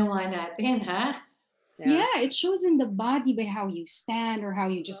yung ginawa natin, ha? Yeah, it shows in the body by how you stand or how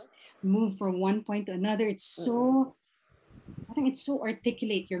you just move from one point to another. It's so, I think it's so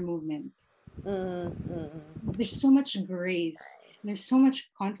articulate, your movement. There's so much grace. There's so much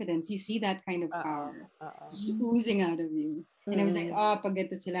confidence. You see that kind of power just oozing out of you. And I was like, pag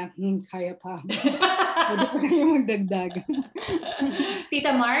ito sila, kaya pa. Pwede pa kayo magdagdag. Tita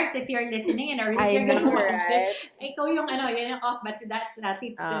Marks, if you're listening and if you're gonna watch it, ikaw yung yun yung off, but that's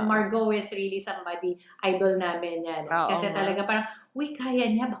Margot is really somebody, idol namin yan. Kasi talaga parang, uy, kaya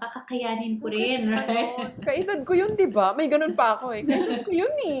niya, baka kakayanin ko rin, right? Kaedad ko yun, di ba? May ganun pa ako eh. Kaedad ko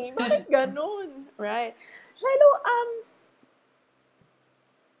yun eh. Bakit ganun? Right. Shiloh,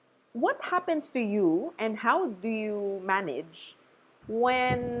 what happens to you and how do you manage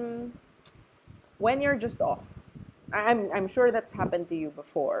when you're just off? I'm sure that's happened to you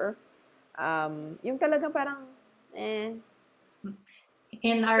before. Yung talagang parang in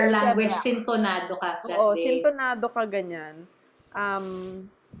our language, sintonado ka that day. Sintonado ka ganyan.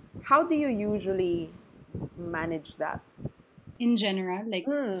 How do you usually manage that? In general, like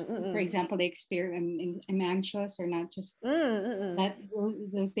for example, the experience, I'm anxious or not just that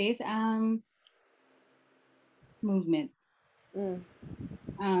those days. Movement.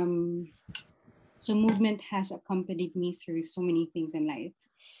 So movement has accompanied me through so many things in life,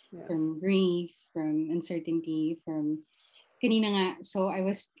 from grief, from uncertainty, from kanina nga. So I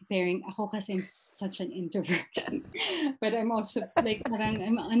was preparing. Ako kasi I'm such an introvert, but I'm also like parang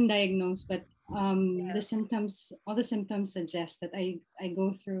I'm undiagnosed, but all the symptoms suggest that I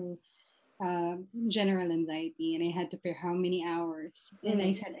go through general anxiety, and I had to prepare how many hours. And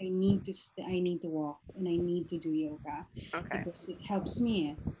I said I need to walk and I need to do yoga because it helps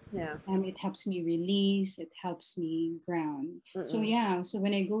me. It helps me release. It helps me ground. So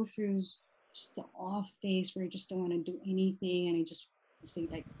when I go through just the off days where I just don't want to do anything and I just stay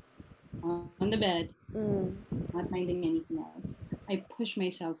like on the bed, Mm, not minding anything else. I push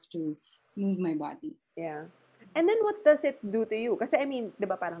myself to move my body. yeah. And then what does it do to you? Kasi I mean, 'di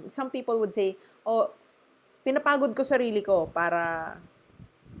ba parang some people would say, "Oh, pinapagod ko sarili ko para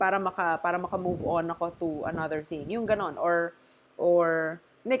maka-move on ako to another thing." Yung ganon or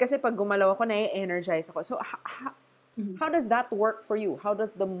hindi kasi pag gumalaw ako na-energize ako. So Mhm. how does that work for you? How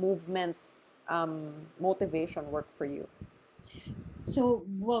does the movement motivation work for you? So,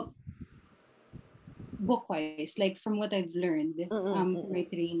 well, book-wise, like from what I've learned Mm-mm, from mm-mm. my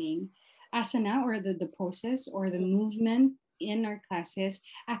training, asana or the poses or the movement in our classes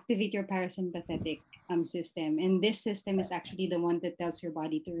activate your parasympathetic system. And this system is actually the one that tells your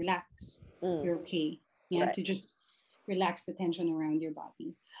body to relax. Mm, You're okay. Yeah, right. to just relax the tension around your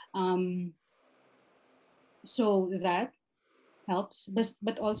body. Um, so that helps,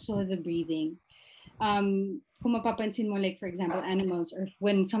 but also the breathing. Kung mapapansin mo, like for example, animals, or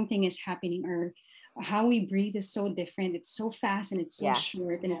when something is happening, or how we breathe is so different. It's so fast and it's so Yeah.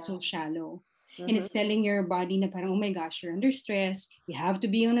 short and it's Yeah. so shallow. And Mm-hmm. it's telling your body na parang, oh my gosh, you're under stress. You have to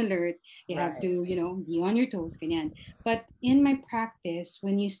be on alert. You have Right. to, be on your toes, ganyan. But in my practice,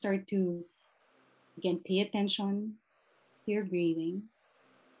 when you start to, again, pay attention to your breathing,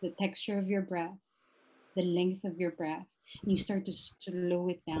 the texture of your breath, the length of your breath, and you start to slow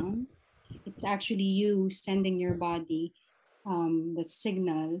it down, it's actually you sending your body the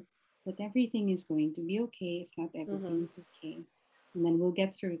signal that everything is going to be okay, if not Mm-hmm. everything is okay. And then we'll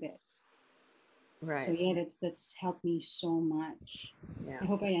get through this. So Right. yeah, that's helped me so much. Yeah. I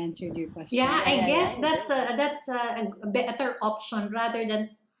hope I answered your question. Yeah, Yeah, I yeah, yeah, guess you that's did. a better option rather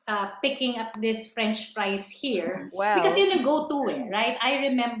than picking up this French fries here because Well, yun yung go-to right? I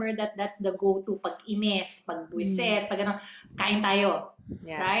remember that that's the go-to pag inis, pag Mm. buwiset, pag ano, kain tayo,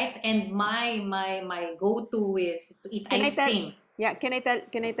 yeah. right? And my go-to is to eat Can I ice tell cream. Yeah, can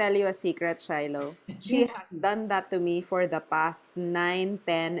I tell you a secret, Shiloh? She Yes. has done that to me for the past 9,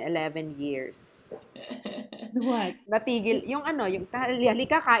 10, 11 years. The what? Natigil, yung ano, yung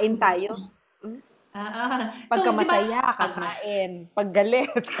halika kain tayo. Hmm? So, Pagka di ba, masaya, pag kakain. Pag galit,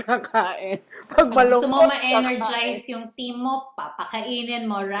 kakain. Pag pag gusto mo malungkot, kakain. ma-energize yung team mo, papakainin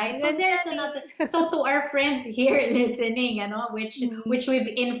mo, right? So there's Ganyan another. eh. So to our friends here listening, which Mm. we've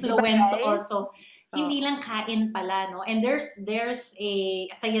Di ba influenced guys? also, hindi Oo. lang kain pala, no? And there's a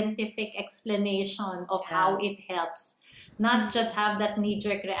scientific explanation of Yeah. how it helps. Not just have that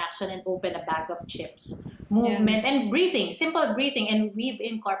knee-jerk reaction and open a bag of chips. Yeah. Movement and breathing, simple breathing, and we've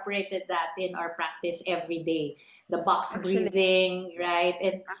incorporated that in our practice every day. The box Actually, breathing, right?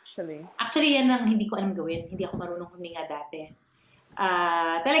 And actually. actually, yan ang hindi ko alam gawin. Hindi ako marunong huminga dati.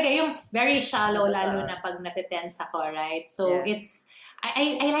 Talaga yung very shallow, lalo Totoo. na pag natitense ako, right? So, Yeah.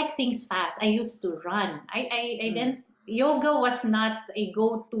 I like things fast. I used to run. I Mm. didn't, yoga was not a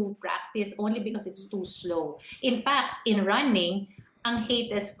go-to practice only because it's too slow. In fact, in running, ang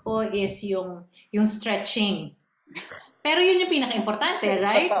hatest ko is yung stretching. Pero yun yung pinaka-importante,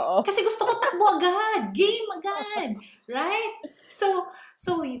 right? Totoo. Kasi gusto ko takbo agad, game agad, right? So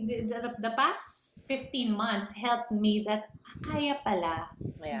the past 15 months helped me that kaya pala.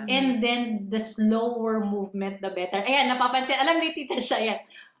 Yeah. And then the slower movement, the better. Ayan, napapansin. Alam ni Tita siya yan.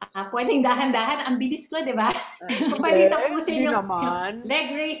 Pwedeng dahan-dahan. Ang bilis ko, di ba? Kung pwedeng tapusin Hindi yung naman.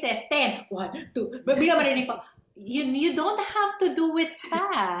 leg races, 10, 1, 2. Bigla marinig ko, you don't have to do it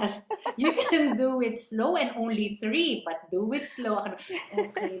fast. You can do it slow and only 3, but do it slow.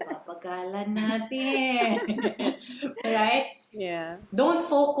 Okay, papagalan natin. Right? Yeah. Don't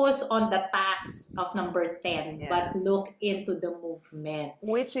focus on the task of number 10, Yeah. but look into the movement.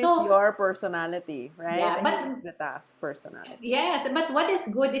 Which is So, your personality, right? yeah, I but mean, it's the task personality. yes, but what is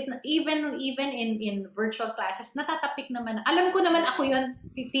good is even in virtual classes, natatapik naman. Alam ko naman ako yun.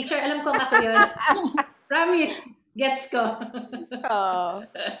 Teacher, alam ko ako yun. Promise. Gets ko. Oo.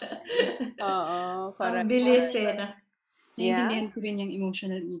 Oo, Ang correct. bilis eh. Yeah. Naiintindihan ko rin yung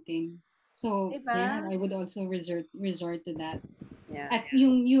emotional eating. So, Diba? yeah, I would also resort to that. Yeah. At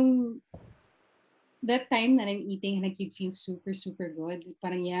yung that time that I'm eating, like you'd feel super, super good.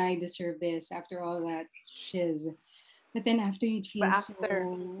 Parang, yeah, I deserve this after all that shiz. But then after you'd feel But after,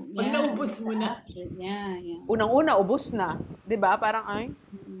 so, Pag yeah, naubos mo na. yeah. unang-una, ubos na. 'Di ba? Parang, ay,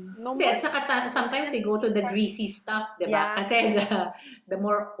 Mm-mm. no Hindi, more. at saka sometimes we go to the greasy stuff, di ba? Yeah. Kasi the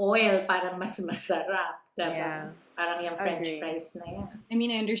more oil, parang mas masarap. Diba? Yeah. Parang yung French Agree. fries na yan. I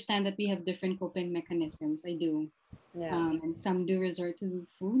mean, I understand that we have different coping mechanisms. I do. Yeah. And some do resort to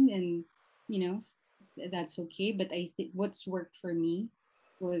food, and that's okay. But I think what's worked for me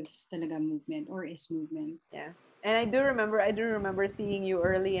was talaga movement, or is movement. Yeah. And I do remember seeing you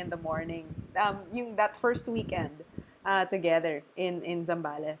early in the morning. Yung that first weekend together in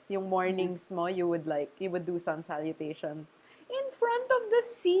Zambales. Yung mornings mo, you would do sun salutations in front of the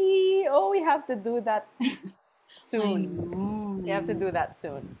sea. Oh, we have to do that I soon. know. We have to do that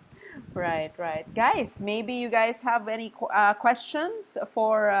soon. Right, right. Guys, maybe you guys have any questions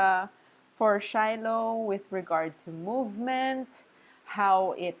for Shiloh with regard to movement,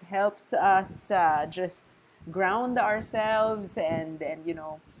 how it helps us just ground ourselves and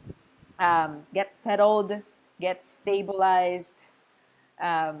get settled, get stabilized.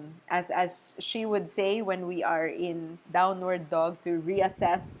 As she would say when we are in downward dog, to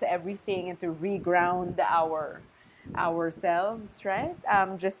reassess everything and to reground ourselves, right?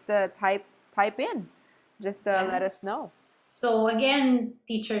 Just type in, just let Yeah. us know. So again,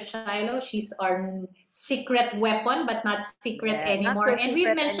 Teacher Shiloh, she's our secret weapon, but not secret Yeah, not anymore. so And we've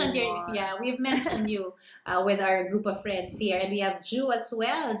secret mentioned you, anymore. yeah, we've mentioned you with our group of friends here, and we have Ju as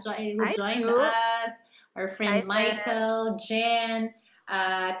well, who Hi, joined Ju. us. Our Hi, friend Jen. Michael, Jen,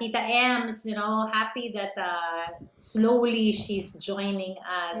 Tita Ems. Happy that slowly she's joining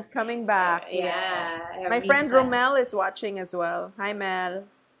He's us. coming back. Yes. Yeah, My every friend Sun. Romel is watching as well. Hi, Mel.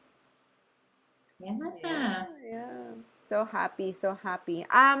 Yeah, Yeah. yeah. So happy, so happy.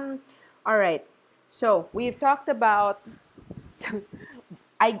 All right. So we've talked about.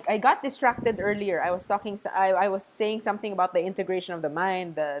 I got distracted earlier. I was saying something about the integration of the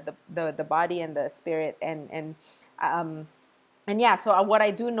mind, the body and the spirit um and yeah. So what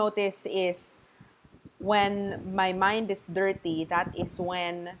I do notice is when my mind is dirty, that is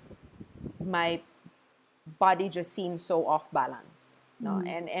when my body just seems so off balance, no,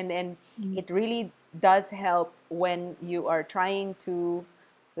 Mm, and mm, it really does help when you are trying to,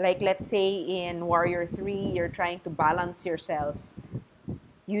 like, let's say in Warrior 3, you're trying to balance yourself.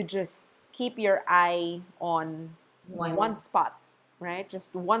 You just keep your eye on one One. spot, right?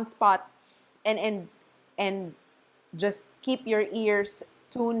 Just one spot, and just keep your ears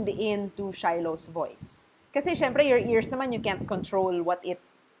tuned in to Shiloh's voice. Kasi syempre your ears naman, you can't control what it,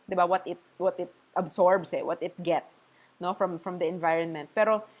 'di ba? What it absorbs, what it gets, no, from the environment.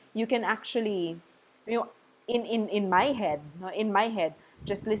 Pero you can actually, you know, in my head, no, in my head,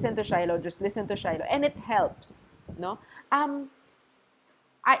 just listen to Shiloh, just listen to Shiloh, and it helps, no. Um,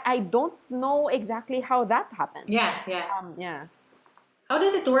 I don't know exactly how that happens. Yeah, yeah. Yeah. How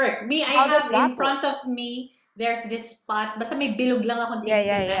does it work? Me, I How does have in that work? front of me, there's this spot, basta may bilog lang akong Yeah,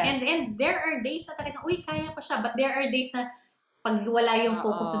 yeah, tinitingnan. yeah. And there are days na talagang, uy, kaya ko siya. But there are days na pag wala yung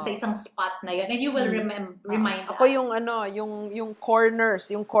focus dun sa Oo. isang spot na yun, and you will mm, Oo. remind Ako yung us. ano, yung corners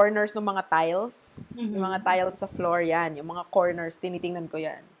ng mga tiles, yung mga mhm. tiles sa floor yan, yung mga corners tinitingnan ko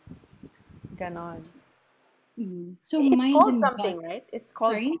yan. Ganon. So It's mind called and body, something, right? It's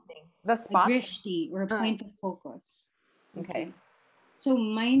called sorry, something. The a spot. drishti or a Uh, point of focus. okay. Okay. So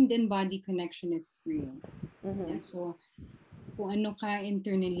mind and body connection is real. Mm-hmm. Yeah. So kung ano ka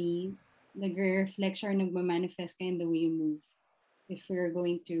internally, nagre-reflect siya or nagma-manifest ka in the way you move. If we're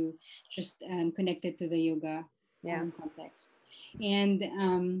going to just connect it to the yoga Yeah. context. And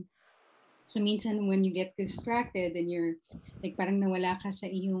so minsan when you get distracted and you're like parang nawala ka sa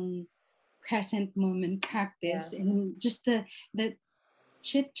iyong present moment practice, and just the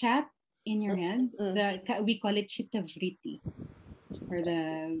chit chat in your head, we call it chitta vritti, or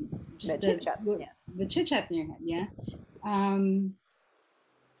The just chit chat. Yeah. the chit chat in your head. Yeah. um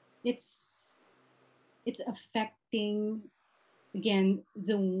it's it's affecting again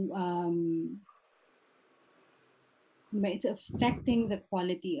it's affecting the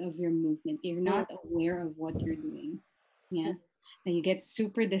quality of your movement. You're Mm. not aware of what you're doing. Yeah. And you get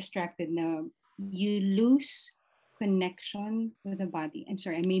super distracted now. You lose connection with the body. I'm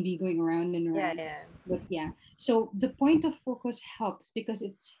sorry, I may be going around and Yeah, around. yeah. But yeah. So the point of focus helps because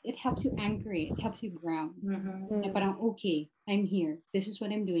it helps you anchor it. It helps you ground. Mhm. Na parang, okay, I'm here. This is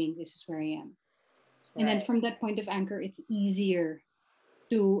what I'm doing. This is where I am. And then Right. from that point of anchor, it's easier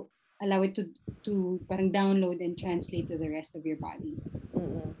to allow it to parang download and translate to the rest of your body.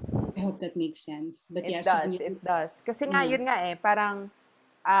 Mm-mm. I hope that makes sense. But It yeah, so does. It does. Kasi nga, yeah. yun nga parang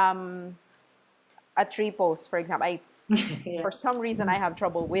um, a tree pose, for example. Yeah. For some reason, I have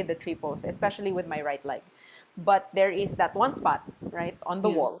trouble with the tree pose, especially with my right leg. But there is that one spot, right, on the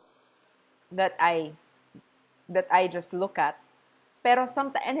Yeah. wall that I just look at. Pero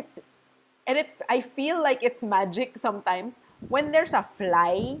sometimes, I feel like it's magic sometimes when there's a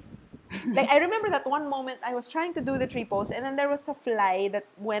fly. Like, I remember that one moment I was trying to do the tree pose, and then there was a fly that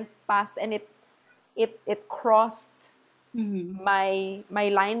went past, and it crossed Mhm. my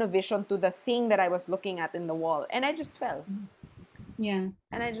line of vision to the thing that I was looking at in the wall, and I just fell. Yeah.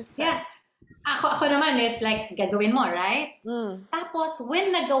 And I just fell. Yeah. Ako naman is like, gagawin mo, right? Mm. Tapos,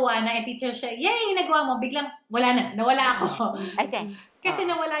 when nagawa na, teacher siya, yay, nagawa mo, biglang, wala na, nawala ako. Okay. Kasi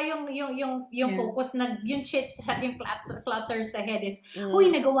nawala yung Yeah. focus, yung chit chat, yung clutter sa head is, Mm. uy,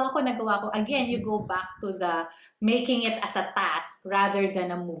 nagawa ko. Again, you go back to the making it as a task rather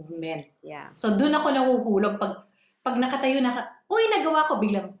than a movement. Yeah. So, dun ako nahuhulog. Pag nakatayo na, uy, nagawa ko,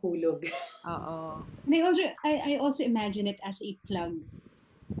 biglang hulog. Oo. And I also imagine it as a plug.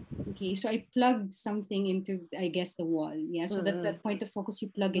 Okay, so I plugged something into, I guess, the wall. Yeah, so that point of focus, you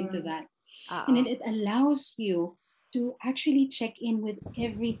plug into that. And then it allows you to actually check in with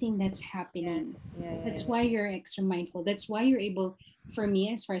everything that's happening. Yeah. That's why you're extra mindful. That's why you're able, for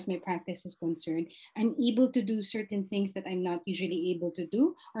me, as far as my practice is concerned, I'm able to do certain things that I'm not usually able to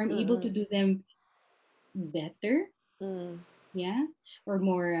do, or I'm able to do them better. Yeah, or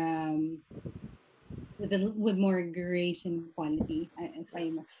more with more grace and quality, if I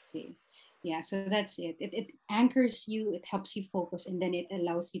must say. Yeah, so that's it. It anchors you, it helps you focus, and then it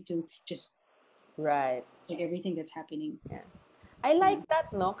allows you to just Right. check everything that's happening. Yeah. I like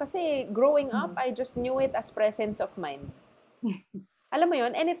that, no? Kasi growing up, I just knew it as presence of mind. Alam mo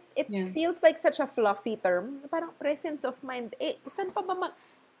yun? And it feels like such a fluffy term. Parang presence of mind. Saan pa ba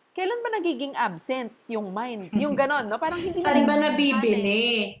kailan ba nagiging absent yung mind? Yung ganon, no? Parang hindi Saan ba naintindihan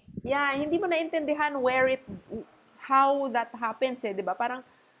nabibili? Yeah, hindi mo naintindihan how that happens, eh, 'di ba? Parang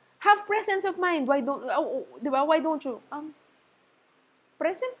have presence of mind. Why don't, 'di ba? Why don't you?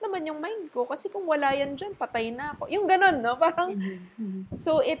 Present naman yung mind ko kasi kung wala yan diyan, patay na ako. Yung ganon, no? Parang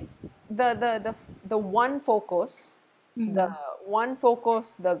so the one focus, the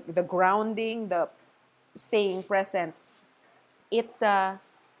grounding, the staying present, it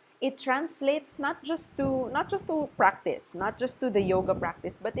translates not just to practice, not just to the yoga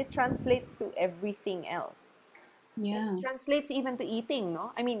practice, but it translates to everything else. Yeah. It translates even to eating,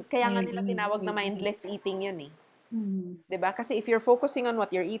 no? I mean, kaya nga nila tinawag na mindless eating yun eh. Diba? Kasi if you're focusing on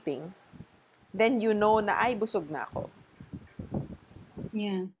what you're eating, then you know na, ay, busog na ako.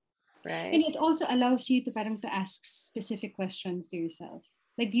 Yeah. Right? And it also allows you to ask specific questions to yourself.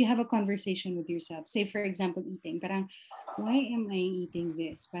 Like, you have a conversation with yourself. Say, for example, eating. Parang, why am I eating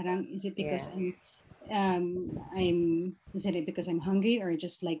this? Parang, is it because is it because I'm hungry, or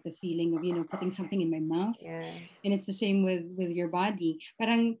just like the feeling of, putting something in my mouth? Yeah. And it's the same with your body.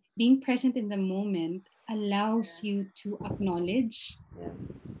 Parang being present in the moment allows you to acknowledge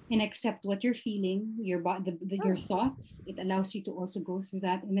and accept what you're feeling, your your thoughts. It allows you to also go through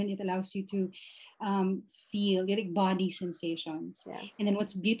that, and then it allows you to feel like body sensations. And then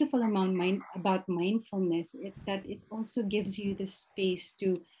what's beautiful about mindfulness is that it also gives you the space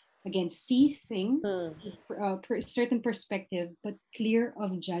to, again, see things certain perspective, but clear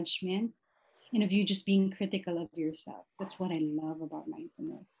of judgment, and of you just being critical of yourself. That's what I love about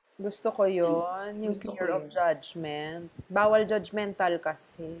mindfulness. Gusto ko yun, yung fear of judgment. Bawal judgmental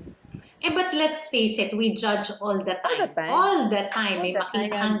kasi. But let's face it, we judge all the time. All the time. May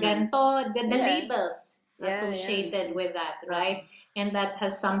makita kang ganito, the labels associated with that, right? And that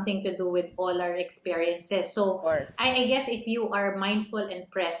has something to do with all our experiences. So, I guess if you are mindful and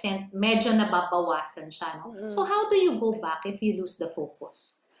present, medyo nababawasan siya, no? So, how do you go back if you lose the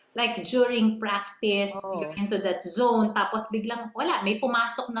focus? Like during practice, you're into that zone, tapos biglang wala, may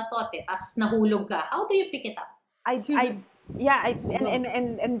pumasok na thought, tapos nahulog ka. How do you pick it up? And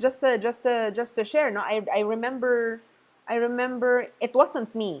just to share, no, I remember it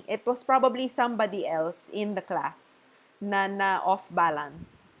wasn't me. It was probably somebody else in the class na off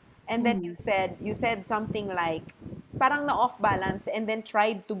balance. And then you said something like parang na off balance, and then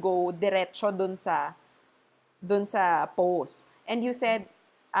tried to go diretso dun sa pose. And you said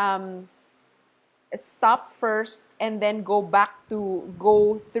stop first and then go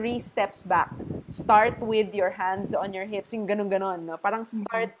 3 steps back. Start with your hands on your hips, yung ganon, no? Parang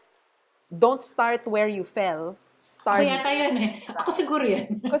don't start where you fell. Start. Ako yata yan eh. Ako siguro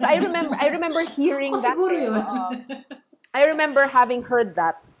yan. Because I remember hearing ako that. Siguro yun. I remember having heard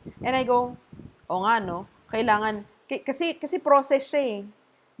that. And I go, nga no, kailangan, kasi process siya eh.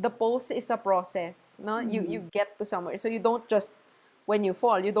 The pose is a process, no? You get to somewhere. So you don't just, when you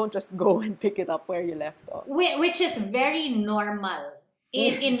fall, you don't just go and pick it up where you left off. Which is very normal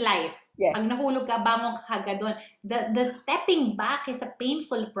in life. Yeah. Pag nahulog ka, bangon ka kagad doon. The stepping back is a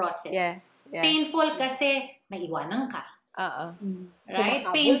painful process. Yeah. Painful kasi naiwanan ka. Right?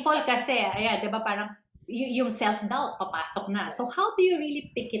 Painful kasi, di ba parang yung self-doubt papasok na. So how do you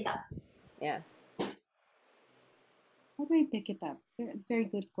really pick it up? Yeah. How do I pick it up? Very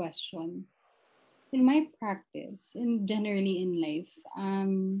good question. In my practice, and generally in life,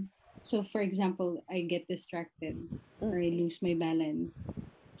 so for example, I get distracted or I lose my balance.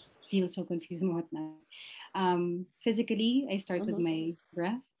 feel so confused and whatnot. Physically, I start with my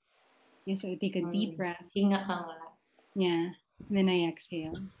breath. Yeah, so I take a deep breath. Hinga ka nga. Yeah. And then I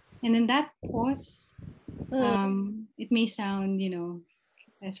exhale. And then that pause, it may sound,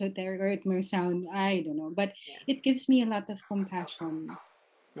 esoteric, or it may sound, I don't know, but it gives me a lot of compassion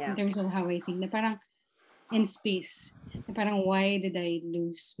in terms of how I think. Na parang in space. Na parang, why did I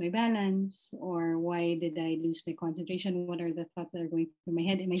lose my balance? Or why did I lose my concentration? What are the thoughts that are going through my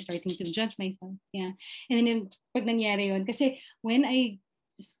head? Am I starting to judge myself? Yeah. And then pag nangyari yun, kasi when I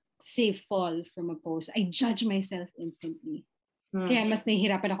say fall from a pose, I judge myself instantly. Kaya mas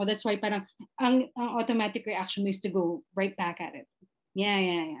nahihirapan ako. That's why parang ang automatic reaction is to go right back at it.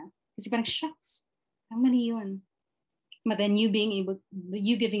 Yeah. Kasi parang, shucks, ang mali yun. But then you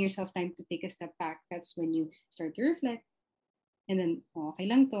giving yourself time to take a step back, that's when you start to reflect. And then, okay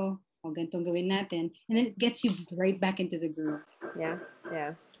lang to. Ganitong gawin natin. And then it gets you right back into the groove. Yeah.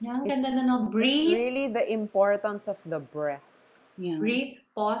 Ganda na, no? Breathe. Really the importance of the breath. Yeah. Breathe,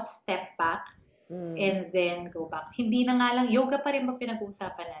 pause, step back, and then go back. Hindi na nga lang, yoga pa rin ba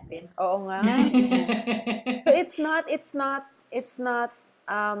pinag-uusapan natin? Oo nga. So it's not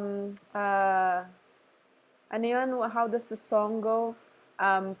ano yun, how does the song go?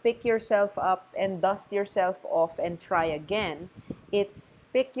 Pick yourself up and dust yourself off and try again. It's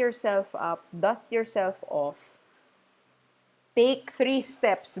pick yourself up, dust yourself off, take 3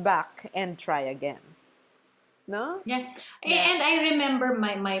 steps back and try again. No? Yeah. And I remember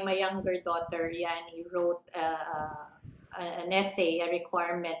my younger daughter, Yani, wrote an essay, a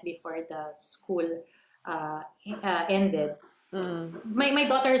requirement before the school ended. My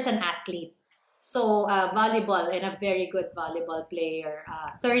daughter is an athlete. So volleyball, and a very good volleyball player.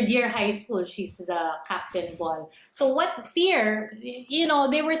 3rd year high school, she's the captain ball. So what fear,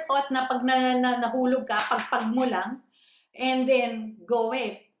 they were taught na pag nahulog ka, pagpag mo lang, and then go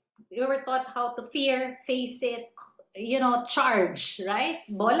away. They were taught how to fear, face it, charge, right?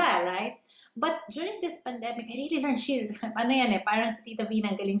 Bola, right? But during this pandemic, I really learned, parang si Tita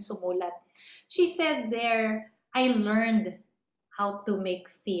Vina, ang galing sumulat. She said there, I learned how to make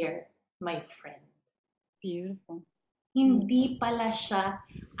fear my friend. Beautiful. Hindi pala siya.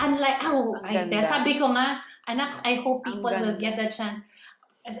 Unlike, sabi ko nga, anak, I hope people will get the chance.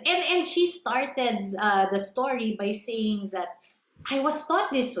 And she started the story by saying that I was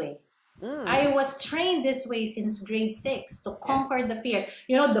taught this way. I was trained this way since grade 6 to conquer the fear.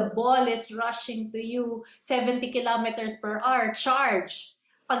 The ball is rushing to you 70 kilometers per hour. Charge.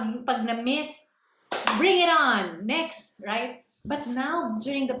 Pag na-miss, bring it on. Next, right? But now,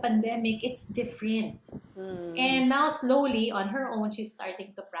 during the pandemic, it's different. And now, slowly, on her own, she's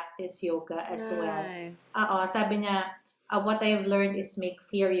starting to practice yoga as well. Sabi niya, what I've learned is make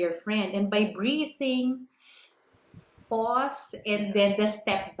fear your friend. And by breathing, pause, and then the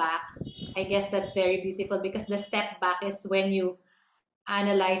step back, I guess that's very beautiful, because the step back is when you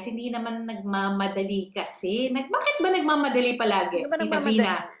analyze, hindi naman nagmamadali kasi. Bakit ba nagmamadali palagi? Tita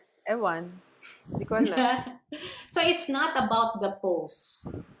Vina? Ewan. Di ko alam. So it's not about the pose.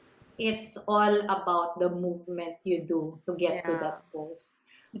 It's all about the movement you do to get to that pose.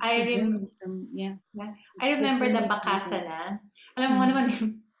 I remember the Bakasana. Alam mo naman,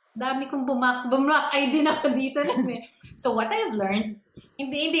 dami kong bumakay din ako dito. So what I've learned,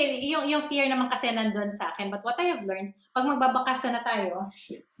 hindi, yung fear naman kasi nandun sa akin, but what I have learned, pag magbabakasana tayo,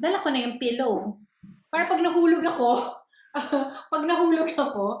 dala ko na yung pillow. Para pag nahulog ako,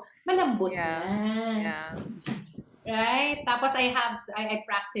 malambot na. Yeah. Right? Tapos I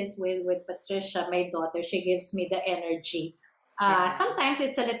practice with Patricia, my daughter. She gives me the energy. Sometimes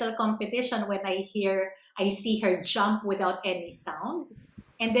it's a little competition when I see her jump without any sound.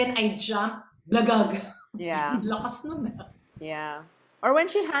 And then I jump, blagag. Yeah. Lakas nun. Yeah. Or when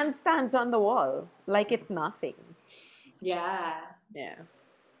she handstands on the wall, like it's nothing. Yeah.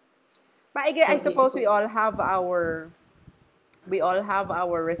 But I suppose we all have our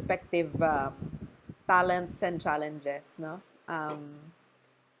respective talents and challenges, no?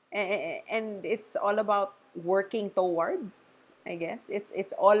 And it's all about working towards, I guess.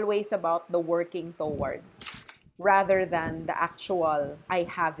 It's always about the working towards rather than the actual I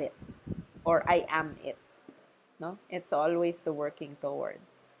have it or I am it. No? It's always the working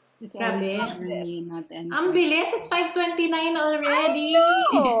towards. It's always the journey, not the end. Ang bilis, it's 5:29 already.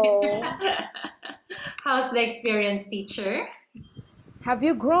 How's the experience, teacher? Have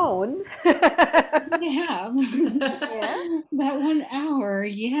you grown? I have. Yeah. That 1 hour,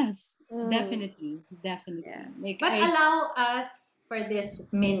 yes. Definitely. Yeah. But allow us for this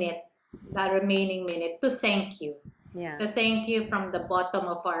minute, the remaining minute, to thank you. Yeah. To thank you from the bottom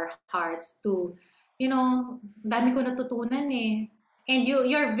of our hearts to, dami ko natutunan eh. And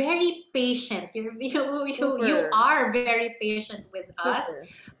you're very patient. You Super. are very patient with us. Super.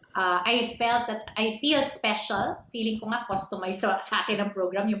 I feel special. Feeling ko nga customized sa akin ang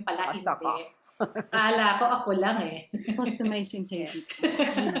program, yung pala Basta ka. hindi. Kala ko ako lang eh. Customize sincerity.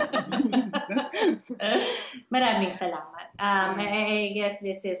 Maraming salamat. I guess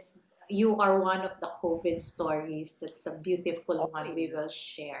you are one of the COVID stories. That's a beautiful one we will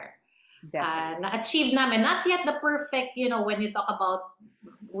share. Definitely. Na-achieve namin. Not yet the perfect, when you talk about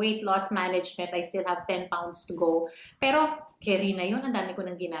weight loss management, I still have 10 pounds to go. Pero, carry na yun. Ang dami ko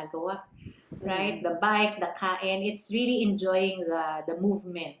nang ginagawa. Right? The bike, the kain. It's really enjoying the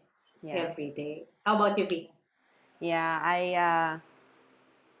movement every day. How about you, Vina? Yeah, I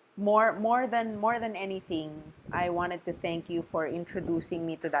more than anything, I wanted to thank you for introducing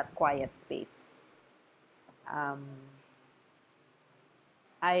me to that quiet space. Um,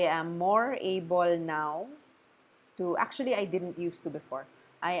 I am more able now to actually I didn't used to before.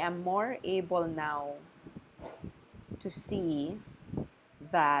 I am more able now to see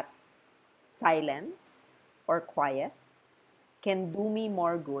that silence or quiet can do me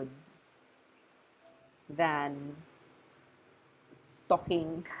more good than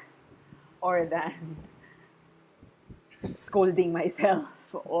talking or than scolding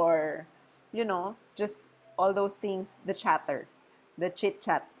myself or just all those things, the chatter, the chit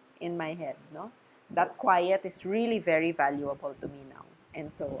chat in my head, no? That quiet is really very valuable to me now,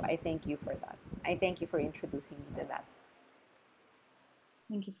 and so I thank you for that. I thank you for introducing me to that.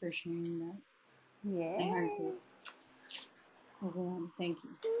 Thank you for sharing that. My heart Yes. is overwhelmed. Thank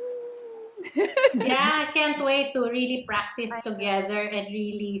you. Yeah, I can't wait to really practice together and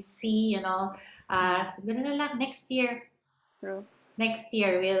really see, ganun na lang, next year. True. Next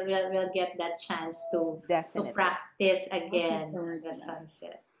year we'll get that chance to Definitely. practice again Looking forward to the that.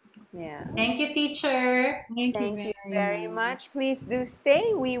 sunset. Yeah. Thank you, teacher. Thank Thank you you very very much. much. Please do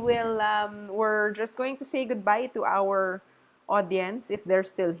stay. We're just going to say goodbye to our audience if they're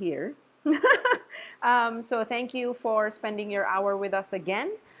still here. So thank you for spending your hour with us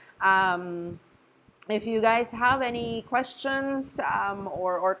again. If you guys have any questions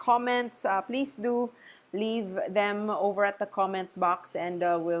or comments, please do leave them over at the comments box, and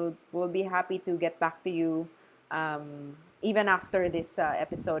we'll be happy to get back to you even after this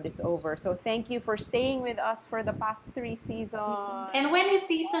episode is over. So thank you for staying with us for the past 3 seasons. And when is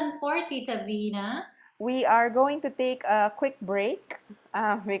season 4, Tita Vina? We are going to take a quick break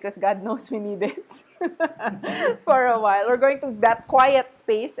because God knows we need it for a while. We're going to that quiet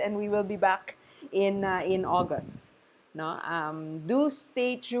space, and we will be back in August. No, do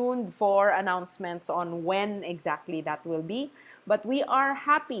stay tuned for announcements on when exactly that will be. But we are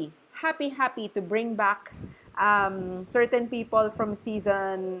happy to bring back certain people from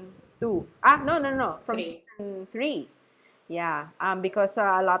season 2. No, from 3. season 3. Yeah, because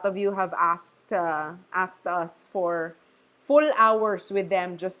a lot of you have asked us for full hours with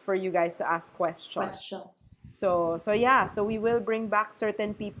them just for you guys to ask questions. So yeah, so we will bring back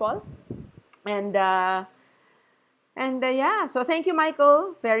certain people, and yeah, so thank you,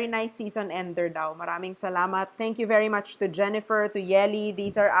 Michael. Very nice season ender daw. Maraming salamat. Thank you very much to Jennifer, to Yeli.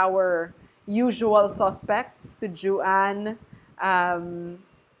 These are our usual suspects. To Juan, and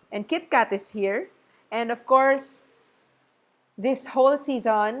Kit Kat is here, and of course, this whole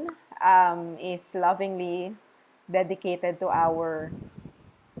season is lovingly dedicated to our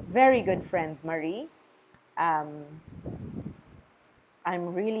very good friend, Marie. I'm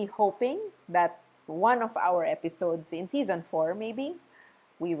really hoping that one of our episodes in season 4, maybe,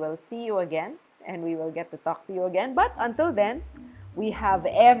 we will see you again and we will get to talk to you again. But until then, we have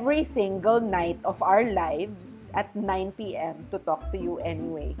every single night of our lives at 9 p.m. to talk to you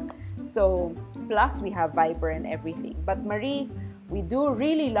anyway. So, plus we have Viber and everything. But Marie, we do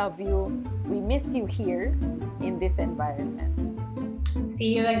really love you. We miss you here in this environment.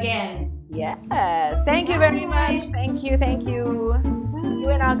 See you again. Yes. Thank you very much. Thank you. See you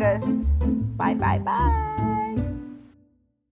in August. Bye.